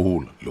these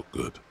all look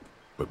good,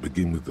 but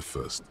begin with the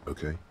first,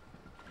 okay?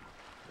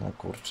 No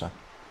kurczę.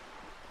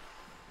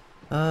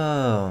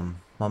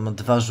 Mamy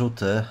 2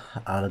 rzuty,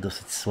 ale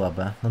dosyć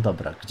słabe. No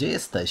dobra, gdzie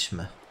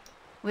jesteśmy?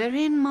 We're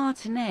in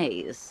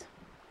Martinez,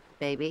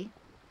 baby.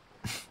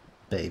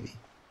 Baby.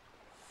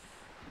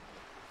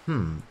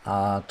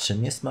 A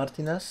czym jest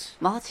Martinez?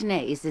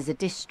 Martinez is a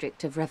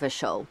district of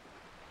Revachol.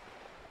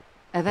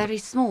 A very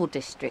small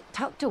district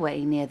tucked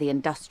away near the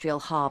industrial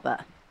harbour,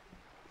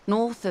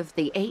 north of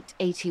the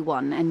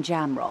 881 and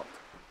Jamrock.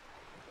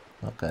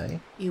 Okay.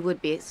 You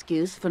would be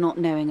excused for not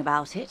knowing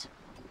about it.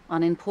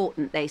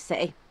 Unimportant, they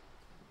say.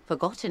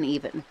 Forgotten,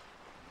 even.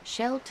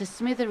 Shelled to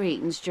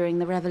smithereens during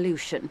the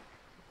Revolution.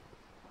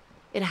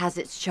 It has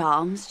its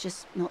charms,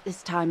 just not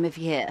this time of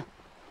year.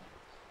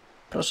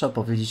 Proszę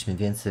opowiedzieć mi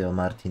więcej o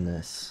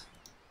Martinez.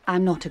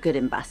 I'm not a good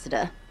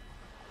ambassador.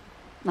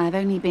 I've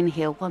only been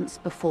here once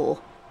before,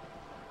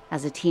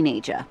 as a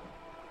teenager.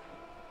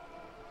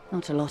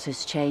 Not a lot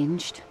has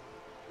changed.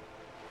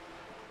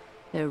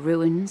 There are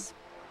ruins,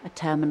 a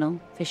terminal,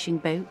 fishing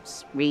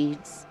boats,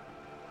 reeds,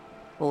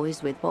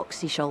 boys with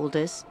boxy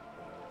shoulders.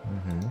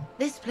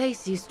 This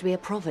place used to be a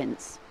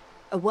province,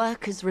 A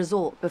workers'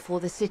 resort before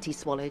the city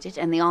swallowed it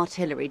and the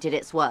artillery did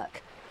its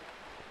work.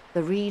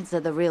 The reeds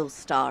are the real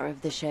star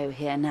of the show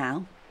here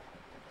now.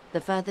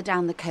 The further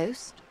down the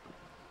coast,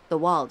 the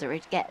wilder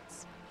it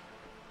gets.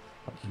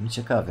 Brzmi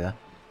ciekawie.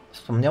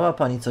 Wspomniała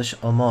pani coś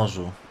o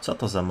morzu. Co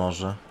to za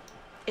morze?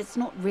 It's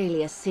not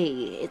really a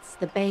sea, it's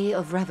the Bay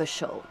of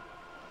Revachol.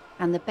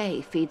 And the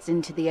bay feeds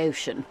into the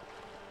ocean.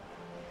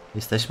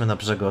 Jesteśmy na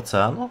brzegu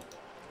oceanu?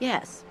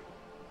 Yes.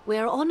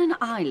 We're on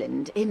an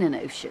island in an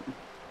ocean.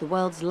 The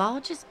world's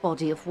largest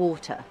body of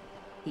water.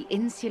 The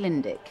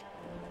Insulindic.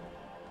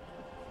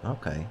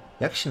 Okej.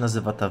 Jak się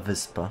nazywa ta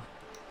wyspa?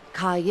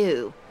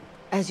 Caillou,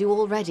 as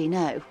you already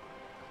know.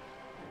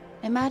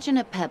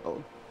 Imagine a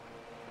pebble.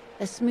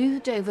 A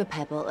smoothed over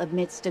pebble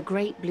amidst a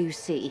great blue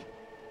sea.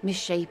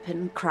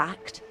 Misshapen,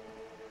 cracked.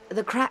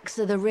 The cracks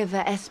are the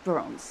river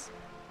Esperance.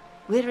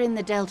 We're in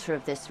the delta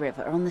of this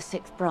river on the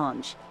 6th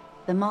branch,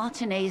 the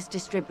Martinez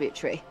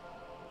distributary.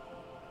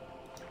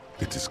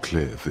 It is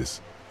clear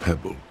this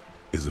pebble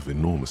is of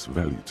enormous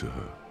value to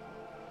her.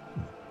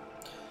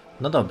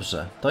 No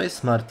dobrze, to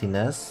jest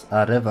Martinez,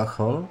 a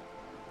Revachol?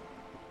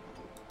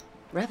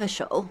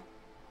 Revachol?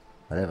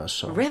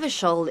 Revachol.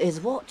 Revachol is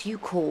what you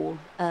call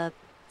a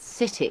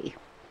city.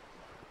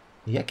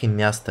 Jakim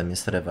miastem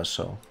jest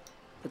Revachol?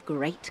 The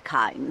great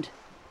kind.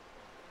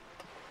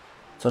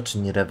 Co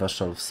czyni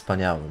Revachol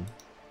wspaniałym?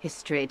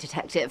 History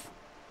detective.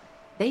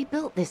 They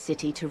built this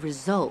city to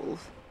resolve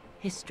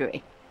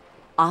history.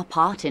 Our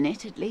part in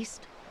it, at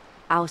least.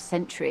 Our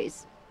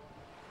centuries.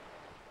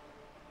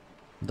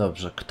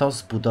 Dobrze, kto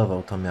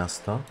zbudował to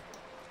miasto?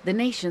 The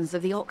nations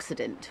of the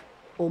Occident,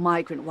 or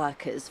migrant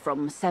workers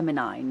from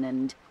Semenine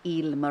and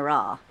Ile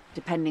Marat,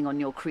 depending on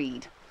your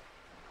creed.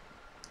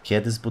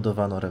 Kiedy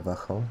zbudowano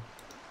Revachol?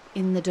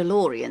 In the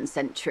DeLorean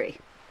century.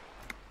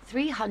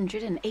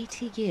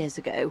 380 years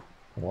ago.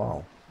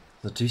 Wow,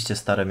 rzeczywiście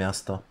stare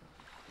miasto.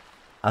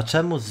 A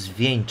czemu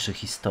zwieńczy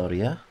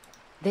historię?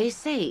 They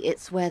say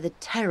it's where the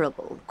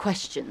terrible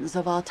questions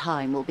of our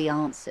time will be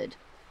answered.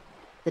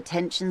 The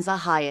tensions are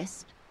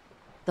highest,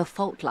 the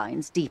fault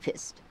lines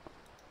deepest.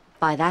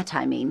 By that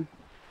I mean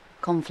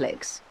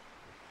conflicts.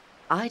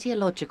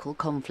 Ideological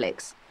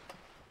conflicts.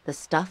 The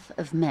stuff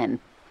of men.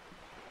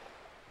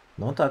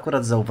 No to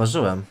akurat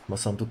zauważyłem, bo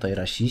są tutaj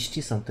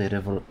rasiści, są tutaj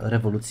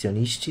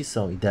rewolucjoniści,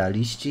 są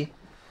idealiści.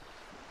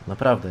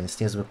 Naprawdę,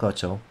 jest niezły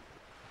kocioł.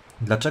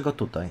 Dlaczego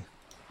tutaj?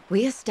 We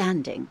are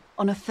standing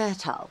on a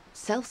fertile,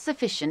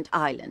 self-sufficient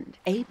island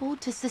able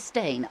to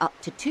sustain up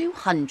to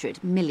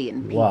 200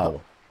 million people.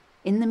 Wow.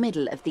 In the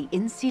middle of the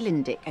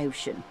Insulindic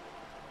Ocean,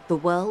 the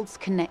world's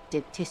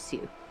connective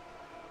tissue.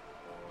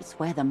 It's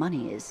where the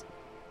money is.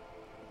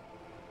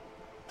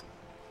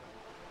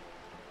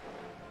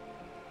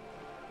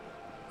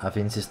 A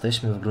więc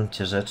jesteśmy w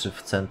gruncie rzeczy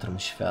w centrum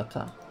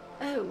świata?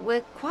 Oh,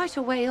 we're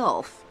quite a way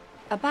off.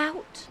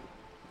 About...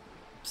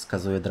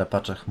 Wskazuje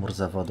drapacze chmur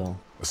za wodą.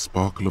 A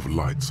sparkle of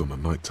lights on a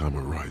nighttime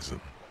horizon,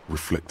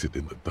 reflected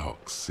in the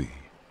dark sea.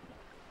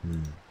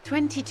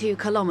 22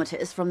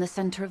 kilometers from the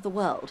center of the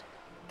world.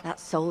 That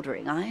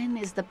soldering iron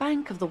is the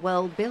bank of the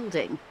world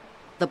building.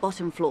 The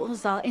bottom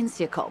floors are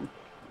Insiacom.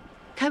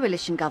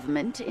 Coalition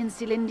government,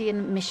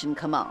 Insulindian Mission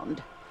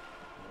Command.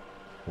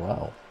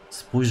 Wow,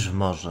 spójrz w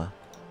morze.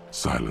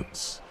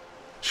 Silence.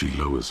 She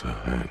lowers her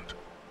hand.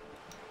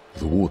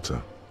 The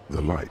water,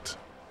 the light.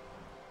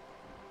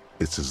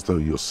 It's as though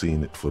you're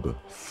seeing it for the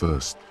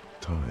first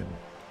time.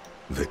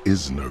 There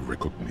is no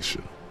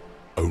recognition,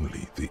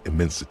 only the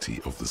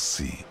immensity of the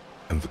sea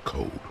and the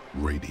cold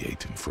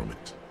radiating from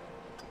it.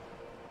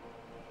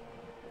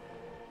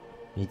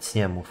 Nic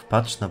nie mów,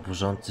 patrz na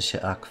burzący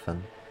się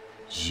akwen.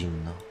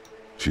 Zimno.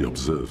 She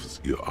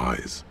observes your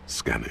eyes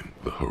scanning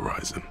the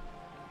horizon,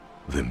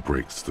 then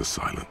breaks the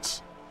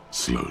silence,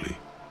 slowly.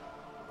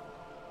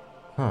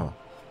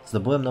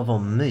 Zdobyłem nową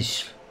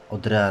myśl.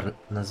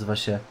 Nazywa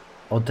się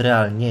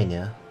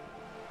odrealnienie.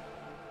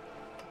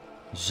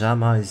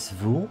 Jamais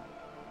vu?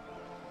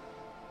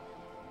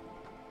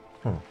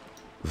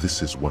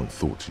 This is one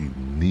thought you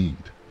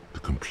need to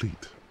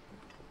complete.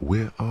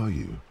 Where are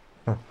you?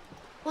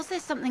 Was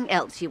there something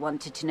else you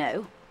wanted to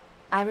know?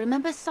 I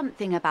remember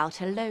something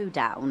about a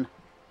lowdown.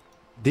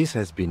 This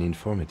has been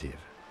informative.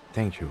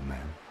 Thank you,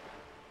 ma'am.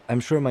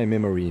 I'm sure my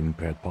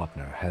memory-impaired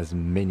partner has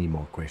many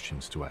more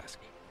questions to ask,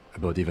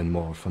 about even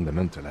more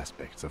fundamental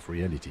aspects of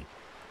reality.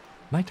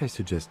 Might I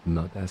suggest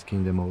not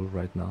asking them all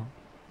right now?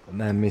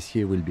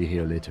 Messier will be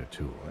here later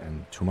too,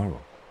 and tomorrow.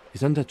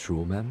 Isn't that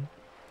true, ma'am?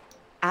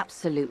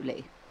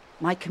 Absolutely.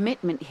 My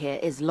commitment here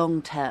is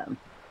long-term.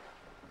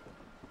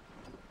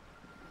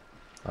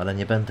 Ale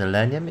nie będę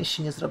leniem,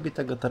 jeśli nie zrobię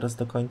tego teraz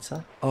do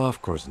końca? Of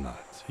course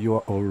not. You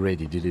are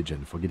already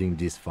diligent for getting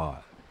this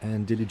far,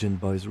 and diligent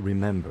boys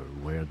remember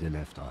where they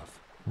left off.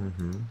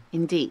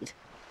 Indeed.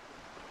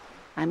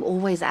 I'm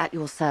always at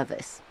your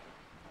service.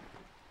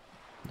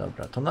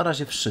 Dobra, to na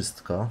razie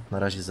wszystko. Na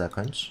razie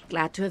zakończ.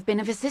 Glad to have been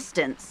of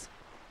assistance.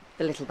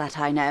 The little that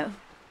I know.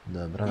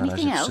 Dobra, na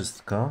Anything razie else?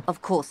 wszystko. Of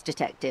course,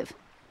 detective.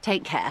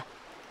 Take care.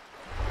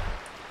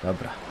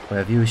 Dobra,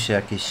 pojawiły się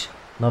jakieś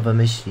nowe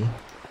myśli.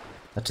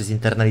 Znaczy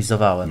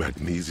zinternalizowałem.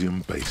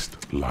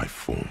 Magnesium-based life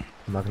form.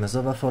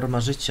 Magnezowa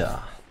forma życia.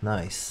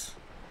 Nice.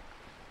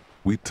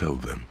 We tell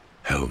them,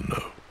 hell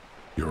no.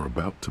 You're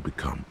about to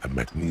become a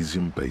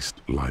magnesium-based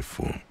life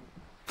form.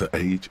 The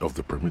age of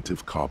the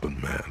primitive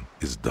carbon man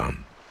is done.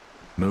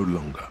 No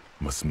longer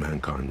must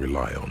mankind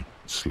rely on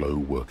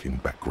slow-working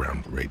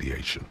background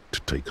radiation to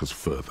take us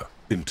further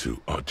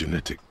into our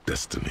genetic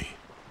destiny.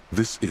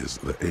 This is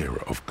the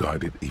era of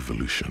guided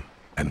evolution,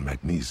 and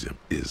magnesium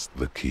is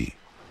the key.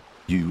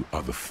 You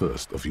are the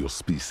first of your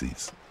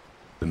species.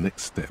 The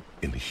next step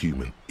in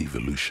human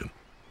evolution.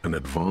 An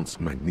advanced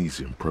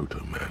magnesium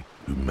proto-man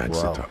who mags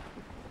it up,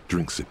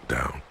 drinks it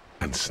down,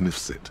 and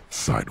sniffs it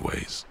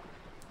sideways.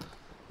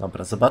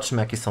 Dobra,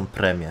 zobaczmy jakie są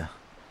premie.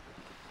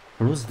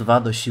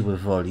 +2 do siły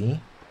woli,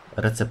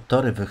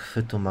 receptory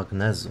wychwytu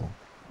magnezu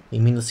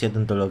i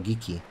 -1 do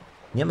logiki.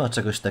 Nie ma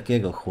czegoś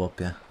takiego,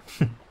 chłopie.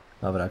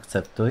 Dobra,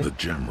 akceptuj.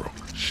 The Jamrock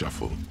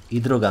Shuffle.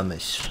 I druga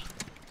myśl.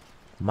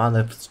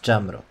 Manewr z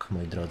Jamrock,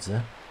 moi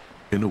drodzy.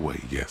 In a way,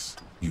 yes,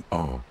 you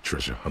are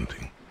treasure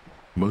hunting.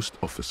 Most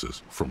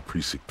officers from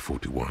Precinct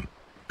 41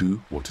 do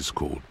what is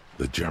called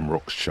the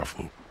Jamrock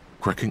Shuffle,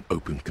 cracking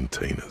open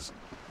containers.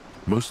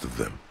 Most of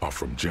them are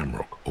from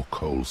Jamrock or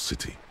Coal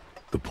City,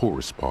 the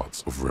poorest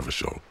parts of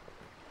Revachol,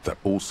 that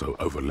also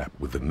overlap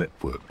with the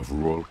network of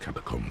royal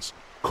catacombs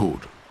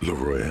called Le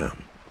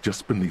Royaume,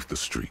 just beneath the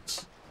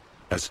streets.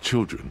 As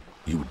children,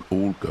 you would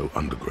all go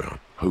underground,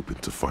 hoping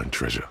to find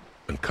treasure,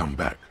 and come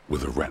back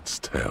with a rat's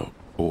tail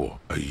or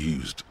a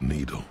used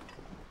needle.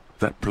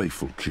 That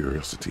playful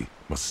curiosity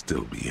must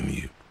still be in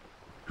you.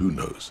 Who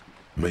knows,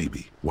 maybe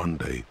one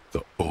day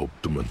the Orbe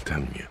de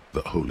Montagne,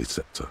 the Holy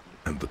Scepter,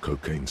 and the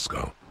Cocaine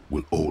Skull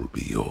will all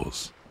be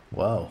yours.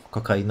 Wow,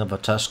 kokainowa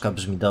czaszka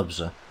brzmi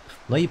dobrze.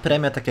 No i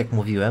premia, tak jak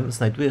mówiłem,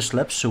 znajdujesz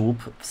lepszy łup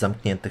w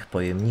zamkniętych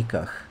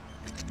pojemnikach.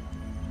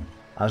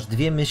 Aż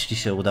 2 myśli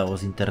się udało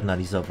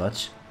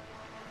zinternalizować.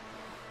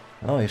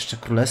 O, jeszcze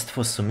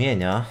Królestwo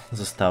Sumienia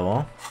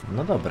zostało.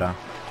 No dobra.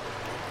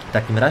 W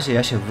takim razie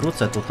ja się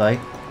wrócę tutaj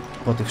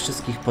po tych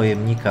wszystkich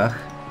pojemnikach.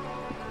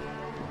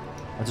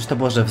 A coś to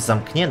było, że w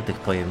zamkniętych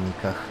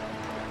pojemnikach.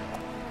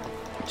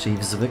 Czyli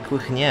w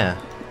zwykłych nie.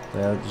 To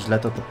ja źle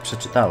to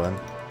przeczytałem.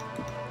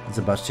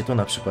 Zobaczcie, tu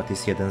na przykład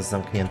jest jeden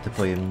zamknięty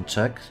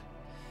pojemniczek.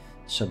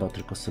 Trzeba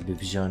tylko sobie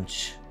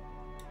wziąć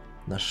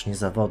nasz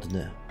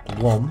niezawodny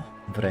łom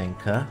w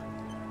rękę.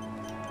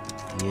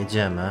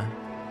 Jedziemy.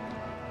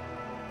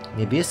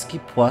 Niebieski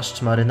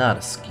płaszcz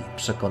marynarski.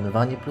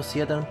 Przekonywanie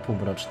 +1,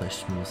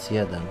 półmroczność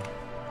 -1.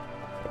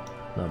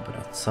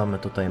 Dobra, co my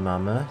tutaj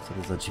mamy? Co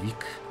to za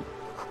dźwig?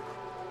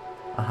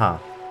 Aha.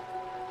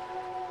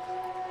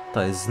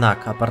 To jest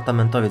znak.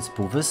 Apartamentowiec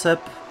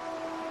Półwysep.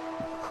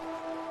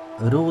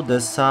 Rue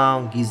de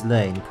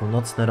Saint-Ghislain,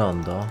 północne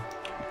rondo.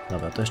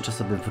 Dobra, to jeszcze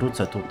sobie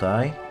wrócę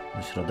tutaj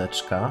do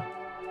środeczka.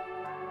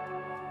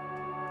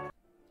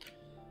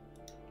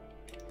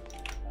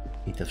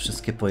 I te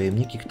wszystkie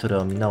pojemniki, które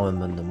ominąłem,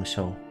 będę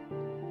musiał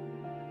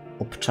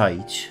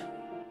obczaić.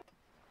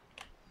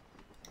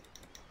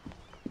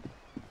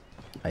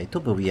 A i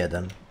tu był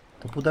jeden.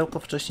 To pudełko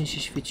wcześniej się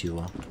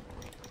świeciło.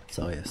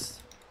 Co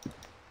jest?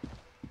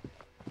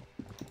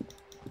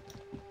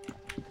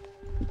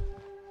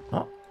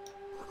 O!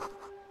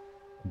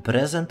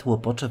 Prezent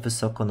łopocze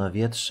wysoko na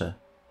wietrze.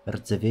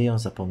 Rdzewieją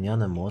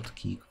zapomniane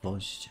młotki i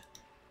gwoździe.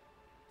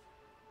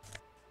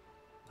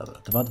 Dobra,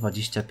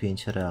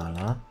 2,25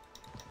 reala.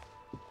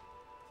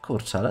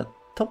 Kurczę, ale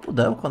to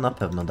pudełko na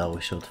pewno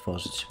dało się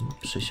otworzyć.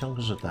 Przysiąg,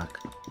 że tak.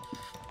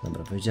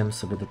 Dobra, wejdziemy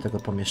sobie do tego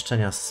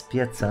pomieszczenia z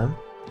piecem.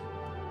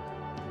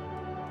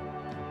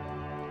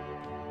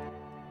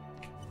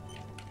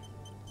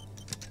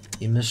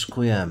 I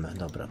myszkujemy.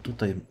 Dobra,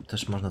 tutaj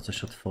też można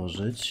coś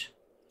otworzyć.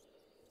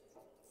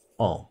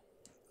 O!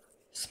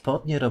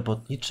 Spodnie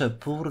robotnicze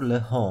pour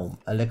le home.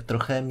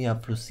 Elektrochemia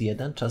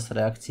 +1, czas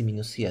reakcji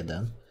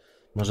 -1.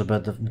 Może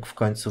będę mógł w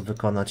końcu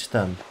wykonać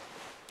ten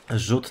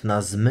rzut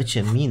na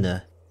zmycie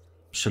miny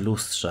przy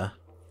lustrze.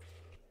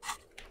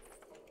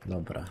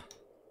 Dobra.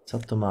 Co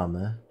tu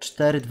mamy?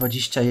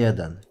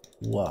 4,21.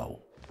 Wow.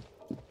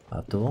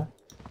 A tu?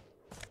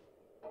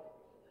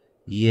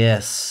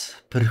 Yes.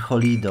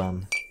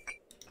 Pyrcholidon.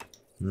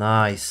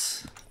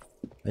 Nice.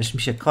 Już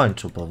mi się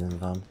kończył, powiem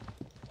wam.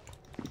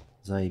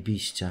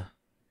 Zajebiście.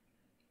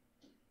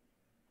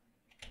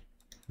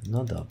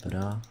 No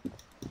dobra.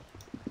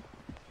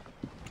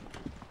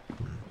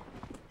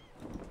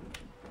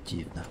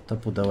 Dziwne. To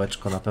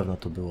pudełeczko na pewno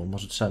tu było.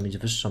 Może trzeba mieć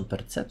wyższą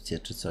percepcję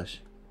czy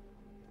coś.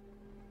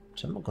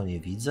 Czemu go nie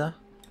widzę?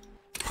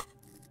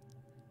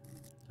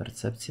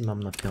 Percepcji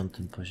mam na 5.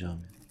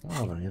 poziomie. No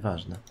dobra,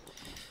 nieważne.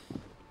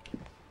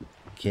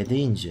 Kiedy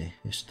indziej.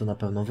 Jeszcze tu na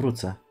pewno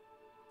wrócę.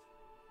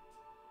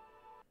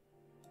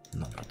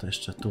 Dobra, to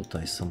jeszcze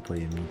tutaj są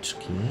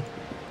pojemniczki.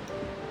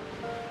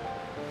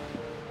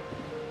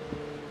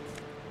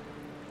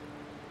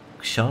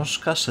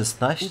 Książka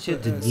 16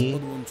 dni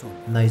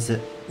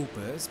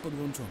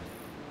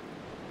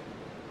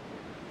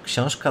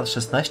Książka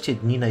 16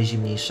 dni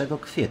najzimniejszego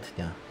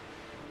kwietnia.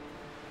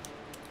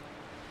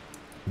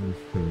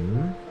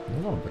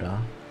 No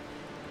dobra.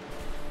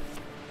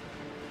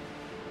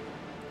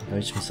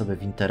 Wejdźmy sobie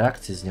w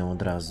interakcję z nią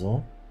od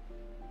razu.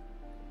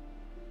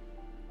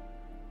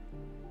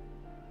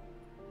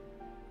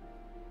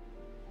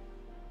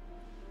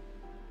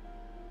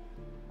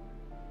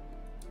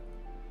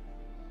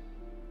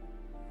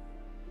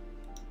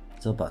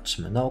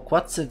 Zobaczmy. Na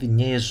okładce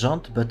widnieje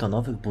rząd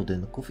betonowych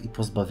budynków i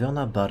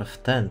pozbawiona barw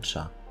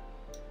tęcza.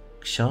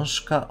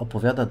 Książka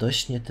opowiada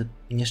dość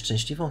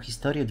nieszczęśliwą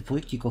historię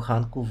dwójki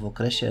kochanków w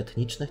okresie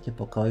etnicznych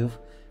niepokojów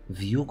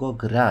w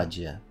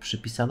Jugogradzie.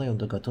 Przypisano ją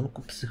do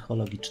gatunku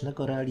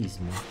psychologicznego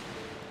realizmu.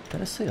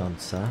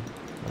 Interesujące.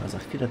 Ale za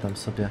chwilę tam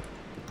sobie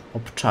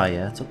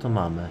obczaję. Co to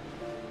mamy?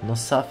 No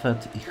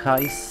safet i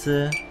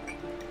hajsy.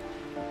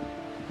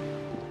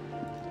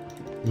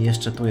 I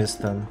jeszcze tu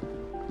jest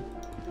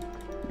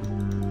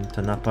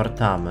ten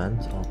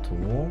apartament. O tu.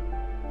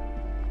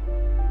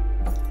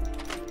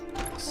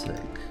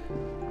 Cyk.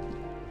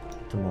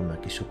 Tu mamy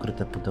jakieś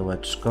ukryte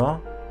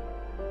pudełeczko.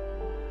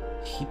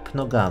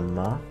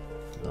 Hipnogamma.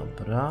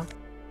 Dobra.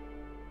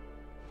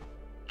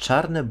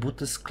 Czarne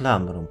buty z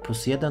klamrą.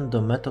 +1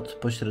 do metod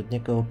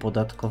pośredniego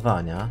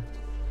opodatkowania.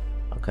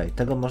 Ok,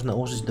 tego można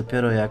użyć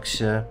dopiero jak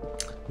się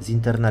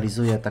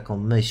zinternalizuje taką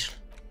myśl.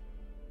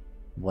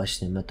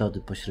 Właśnie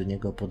metody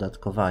pośredniego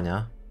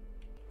opodatkowania.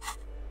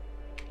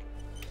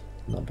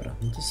 Dobra,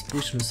 no to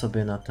spójrzmy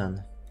sobie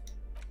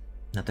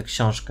na tę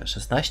książkę.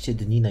 16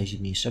 dni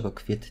najzimniejszego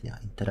kwietnia.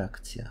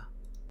 Interakcja.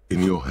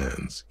 In your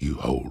hands you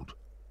hold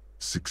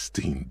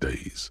 16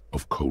 Days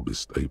of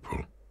Coldest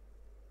April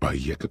by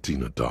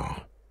Yekaterina Dahl.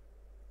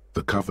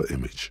 The cover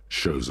image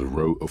shows a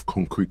row of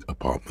concrete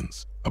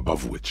apartments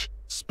above which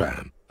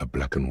span a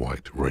black and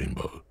white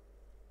rainbow.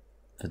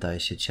 Wydaje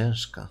się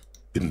ciężka.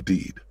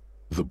 Indeed,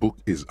 the book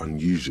is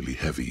unusually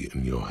heavy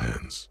in your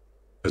hands,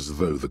 as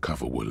though the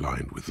cover were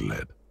lined with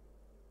lead.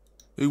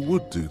 It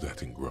would do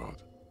that in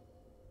Grad.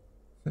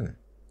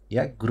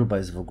 Jak gruba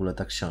jest w ogóle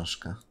ta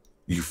książka?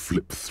 You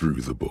flip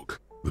through the book.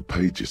 The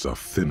pages are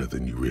thinner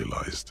than you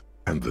realized,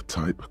 and the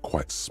type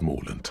quite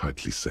small and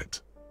tightly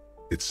set.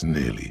 It's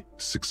nearly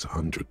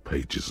 600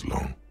 pages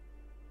long.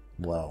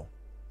 Wow.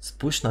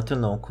 Spójrz na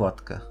tylną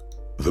okładkę.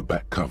 The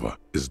back cover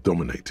is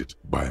dominated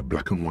by a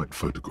black and white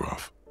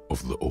photograph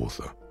of the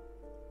author.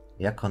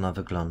 Jak ona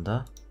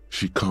wygląda?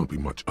 She can't be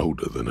much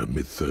older than her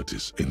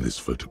mid-30s in this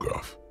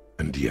photograph,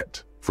 and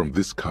yet, from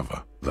this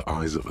cover, the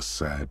eyes of a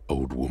sad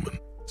old woman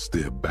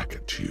stare back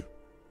at you.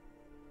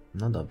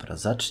 No dobra,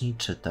 zacznij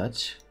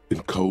czytać.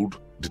 In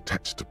cold,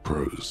 detached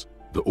prose,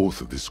 the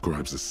author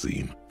describes a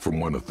scene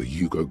from one of the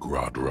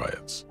Yugograd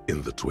riots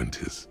in the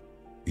 20s.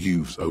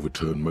 Youths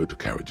overturned motor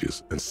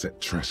carriages and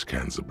set trash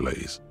cans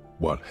ablaze,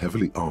 while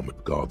heavily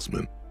armored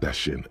guardsmen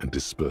dash in and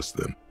disperse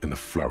them in a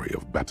flurry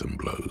of baton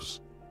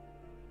blows.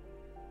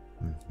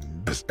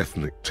 As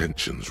ethnic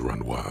tensions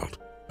run wild,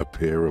 a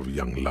pair of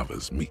young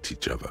lovers meet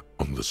each other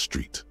on the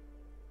street.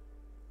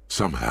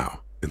 Somehow,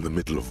 in the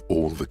middle of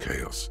all the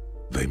chaos,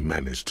 they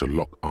manage to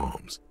lock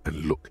arms and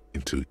look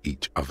into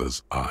each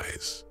other's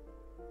eyes.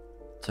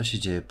 Co się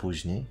dzieje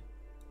później?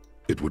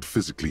 It would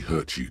physically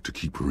hurt you to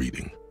keep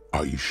reading.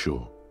 Are you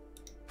sure?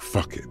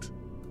 Fuck it.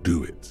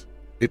 Do it.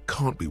 It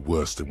can't be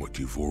worse than what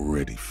you've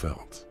already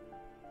felt.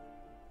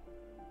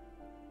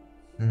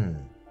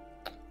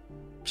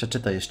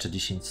 Przeczytaj jeszcze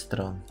 10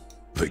 stron.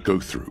 They go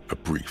through a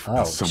brief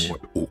and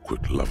somewhat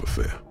awkward love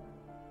affair.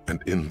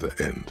 And in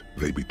the end,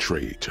 they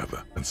betray each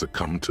other and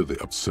succumb to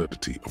the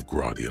absurdity of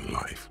Gradian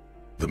life.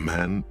 The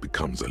man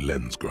becomes a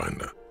lens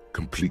grinder,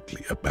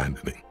 completely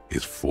abandoning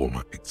his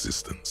former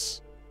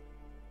existence.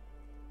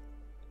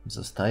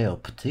 Zostaje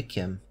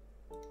optykiem.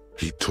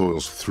 He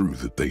toils through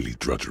the daily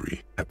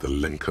drudgery at the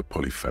Lenka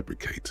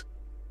polyfabricate.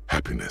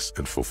 Happiness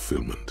and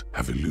fulfillment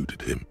have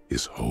eluded him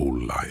his whole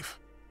life.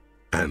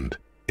 And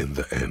in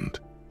the end,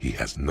 he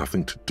has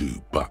nothing to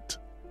do but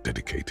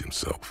dedicate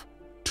himself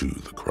to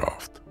the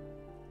craft.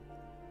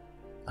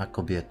 A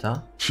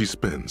kobieta? She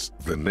spends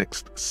the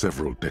next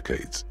several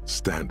decades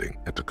standing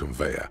at a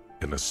conveyor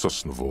in a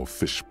Sosnovo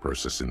fish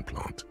processing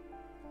plant.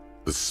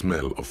 The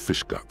smell of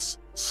fish guts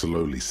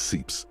slowly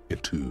seeps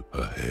into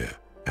her hair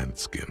and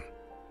skin,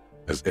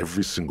 as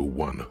every single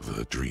one of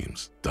her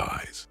dreams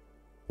dies,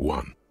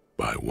 one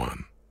by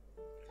one.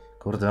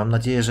 Kurde, mam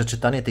nadzieję, że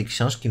czytanie tej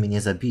książki mnie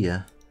nie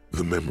zabije.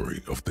 The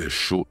memory of their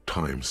short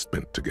time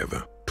spent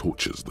together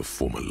tortures the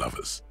former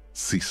lovers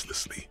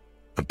ceaselessly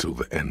until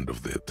the end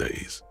of their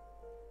days.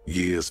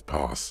 Years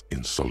pass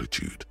in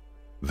solitude,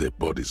 their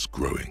bodies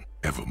growing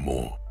ever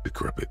more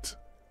decrepit.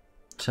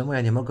 Czemu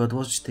ja nie mogę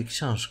odłożyć tej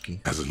książki?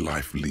 As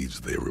life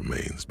leaves their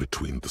remains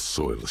between the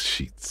soil's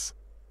sheets,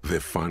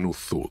 their final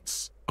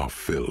thoughts are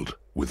filled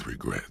with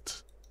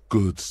regret.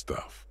 Good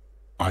stuff.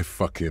 I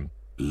fucking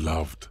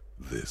loved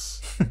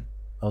this.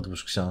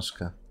 Odłóż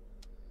książkę.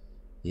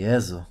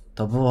 Jezu,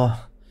 to było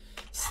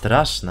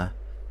straszne.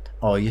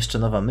 O, jeszcze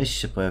nowa myśl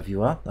się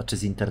pojawiła, znaczy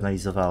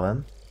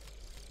zinternalizowałem.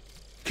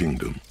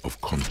 Kingdom of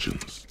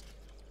Conscience.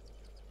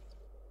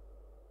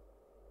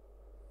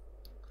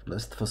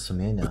 Królestwo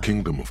sumienia. The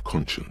kingdom of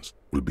conscience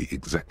will be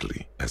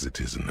exactly as it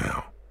is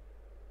now.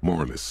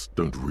 Moralists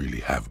don't really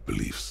have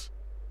beliefs.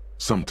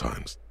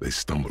 Sometimes they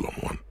stumble on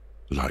one,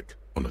 like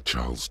on a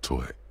child's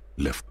toy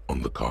left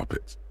on the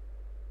carpet.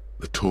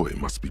 The toy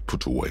must be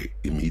put away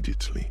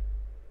immediately,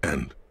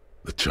 and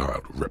the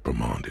child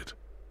reprimanded.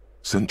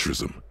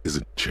 Centrism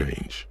isn't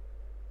change,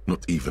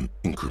 not even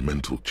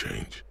incremental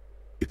change.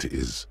 It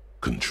is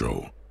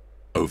control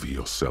over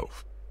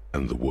yourself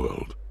and the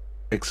world.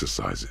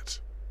 Exercise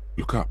it.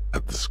 Look up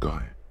at the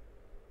sky,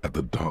 at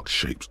the dark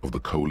shapes of the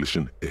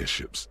coalition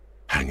airships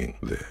hanging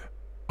there.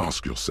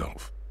 Ask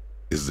yourself,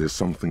 is there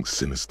something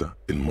sinister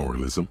in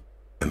moralism?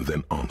 And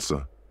then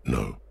answer,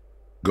 no.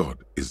 God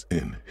is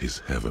in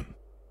his heaven.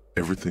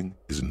 Everything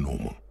is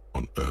normal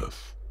on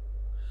earth.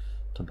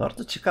 To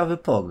bardzo ciekawy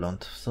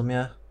pogląd. W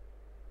sumie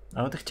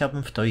nawet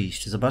chciałbym w to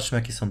iść. Zobaczmy,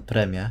 jakie są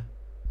premie.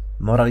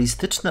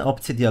 Moralistyczne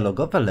opcje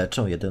dialogowe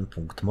leczą 1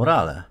 punkt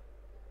morale.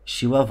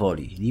 Siła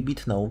woli.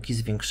 Limit nauki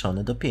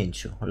zwiększony do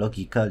 5.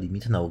 Logika.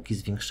 Limit nauki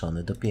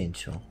zwiększony do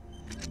 5.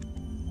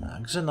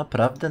 Także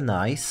naprawdę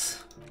nice.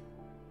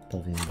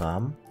 Powiem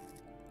wam.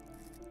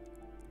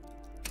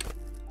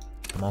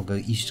 Mogę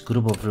iść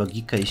grubo w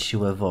logikę i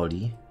siłę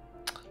woli.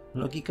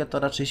 Logikę to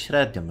raczej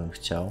średnio bym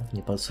chciał.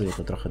 Nie pasuje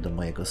to trochę do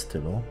mojego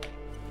stylu.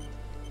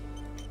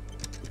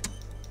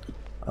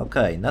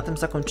 Okej, na tym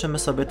zakończymy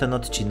sobie ten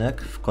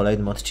odcinek. W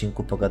kolejnym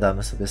odcinku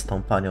pogadamy sobie z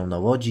tą panią na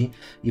łodzi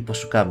i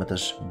poszukamy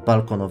też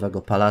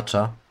balkonowego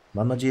palacza.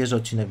 Mam nadzieję, że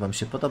odcinek wam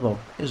się podobał.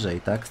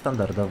 Jeżeli tak,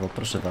 standardowo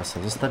proszę was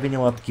o zostawienie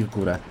łapki w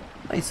górę,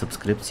 no i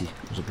subskrypcji,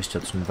 żebyście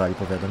otrzymywali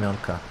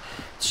powiadomionka.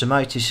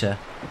 Trzymajcie się,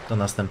 do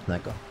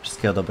następnego.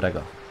 Wszystkiego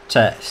dobrego.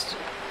 Cześć!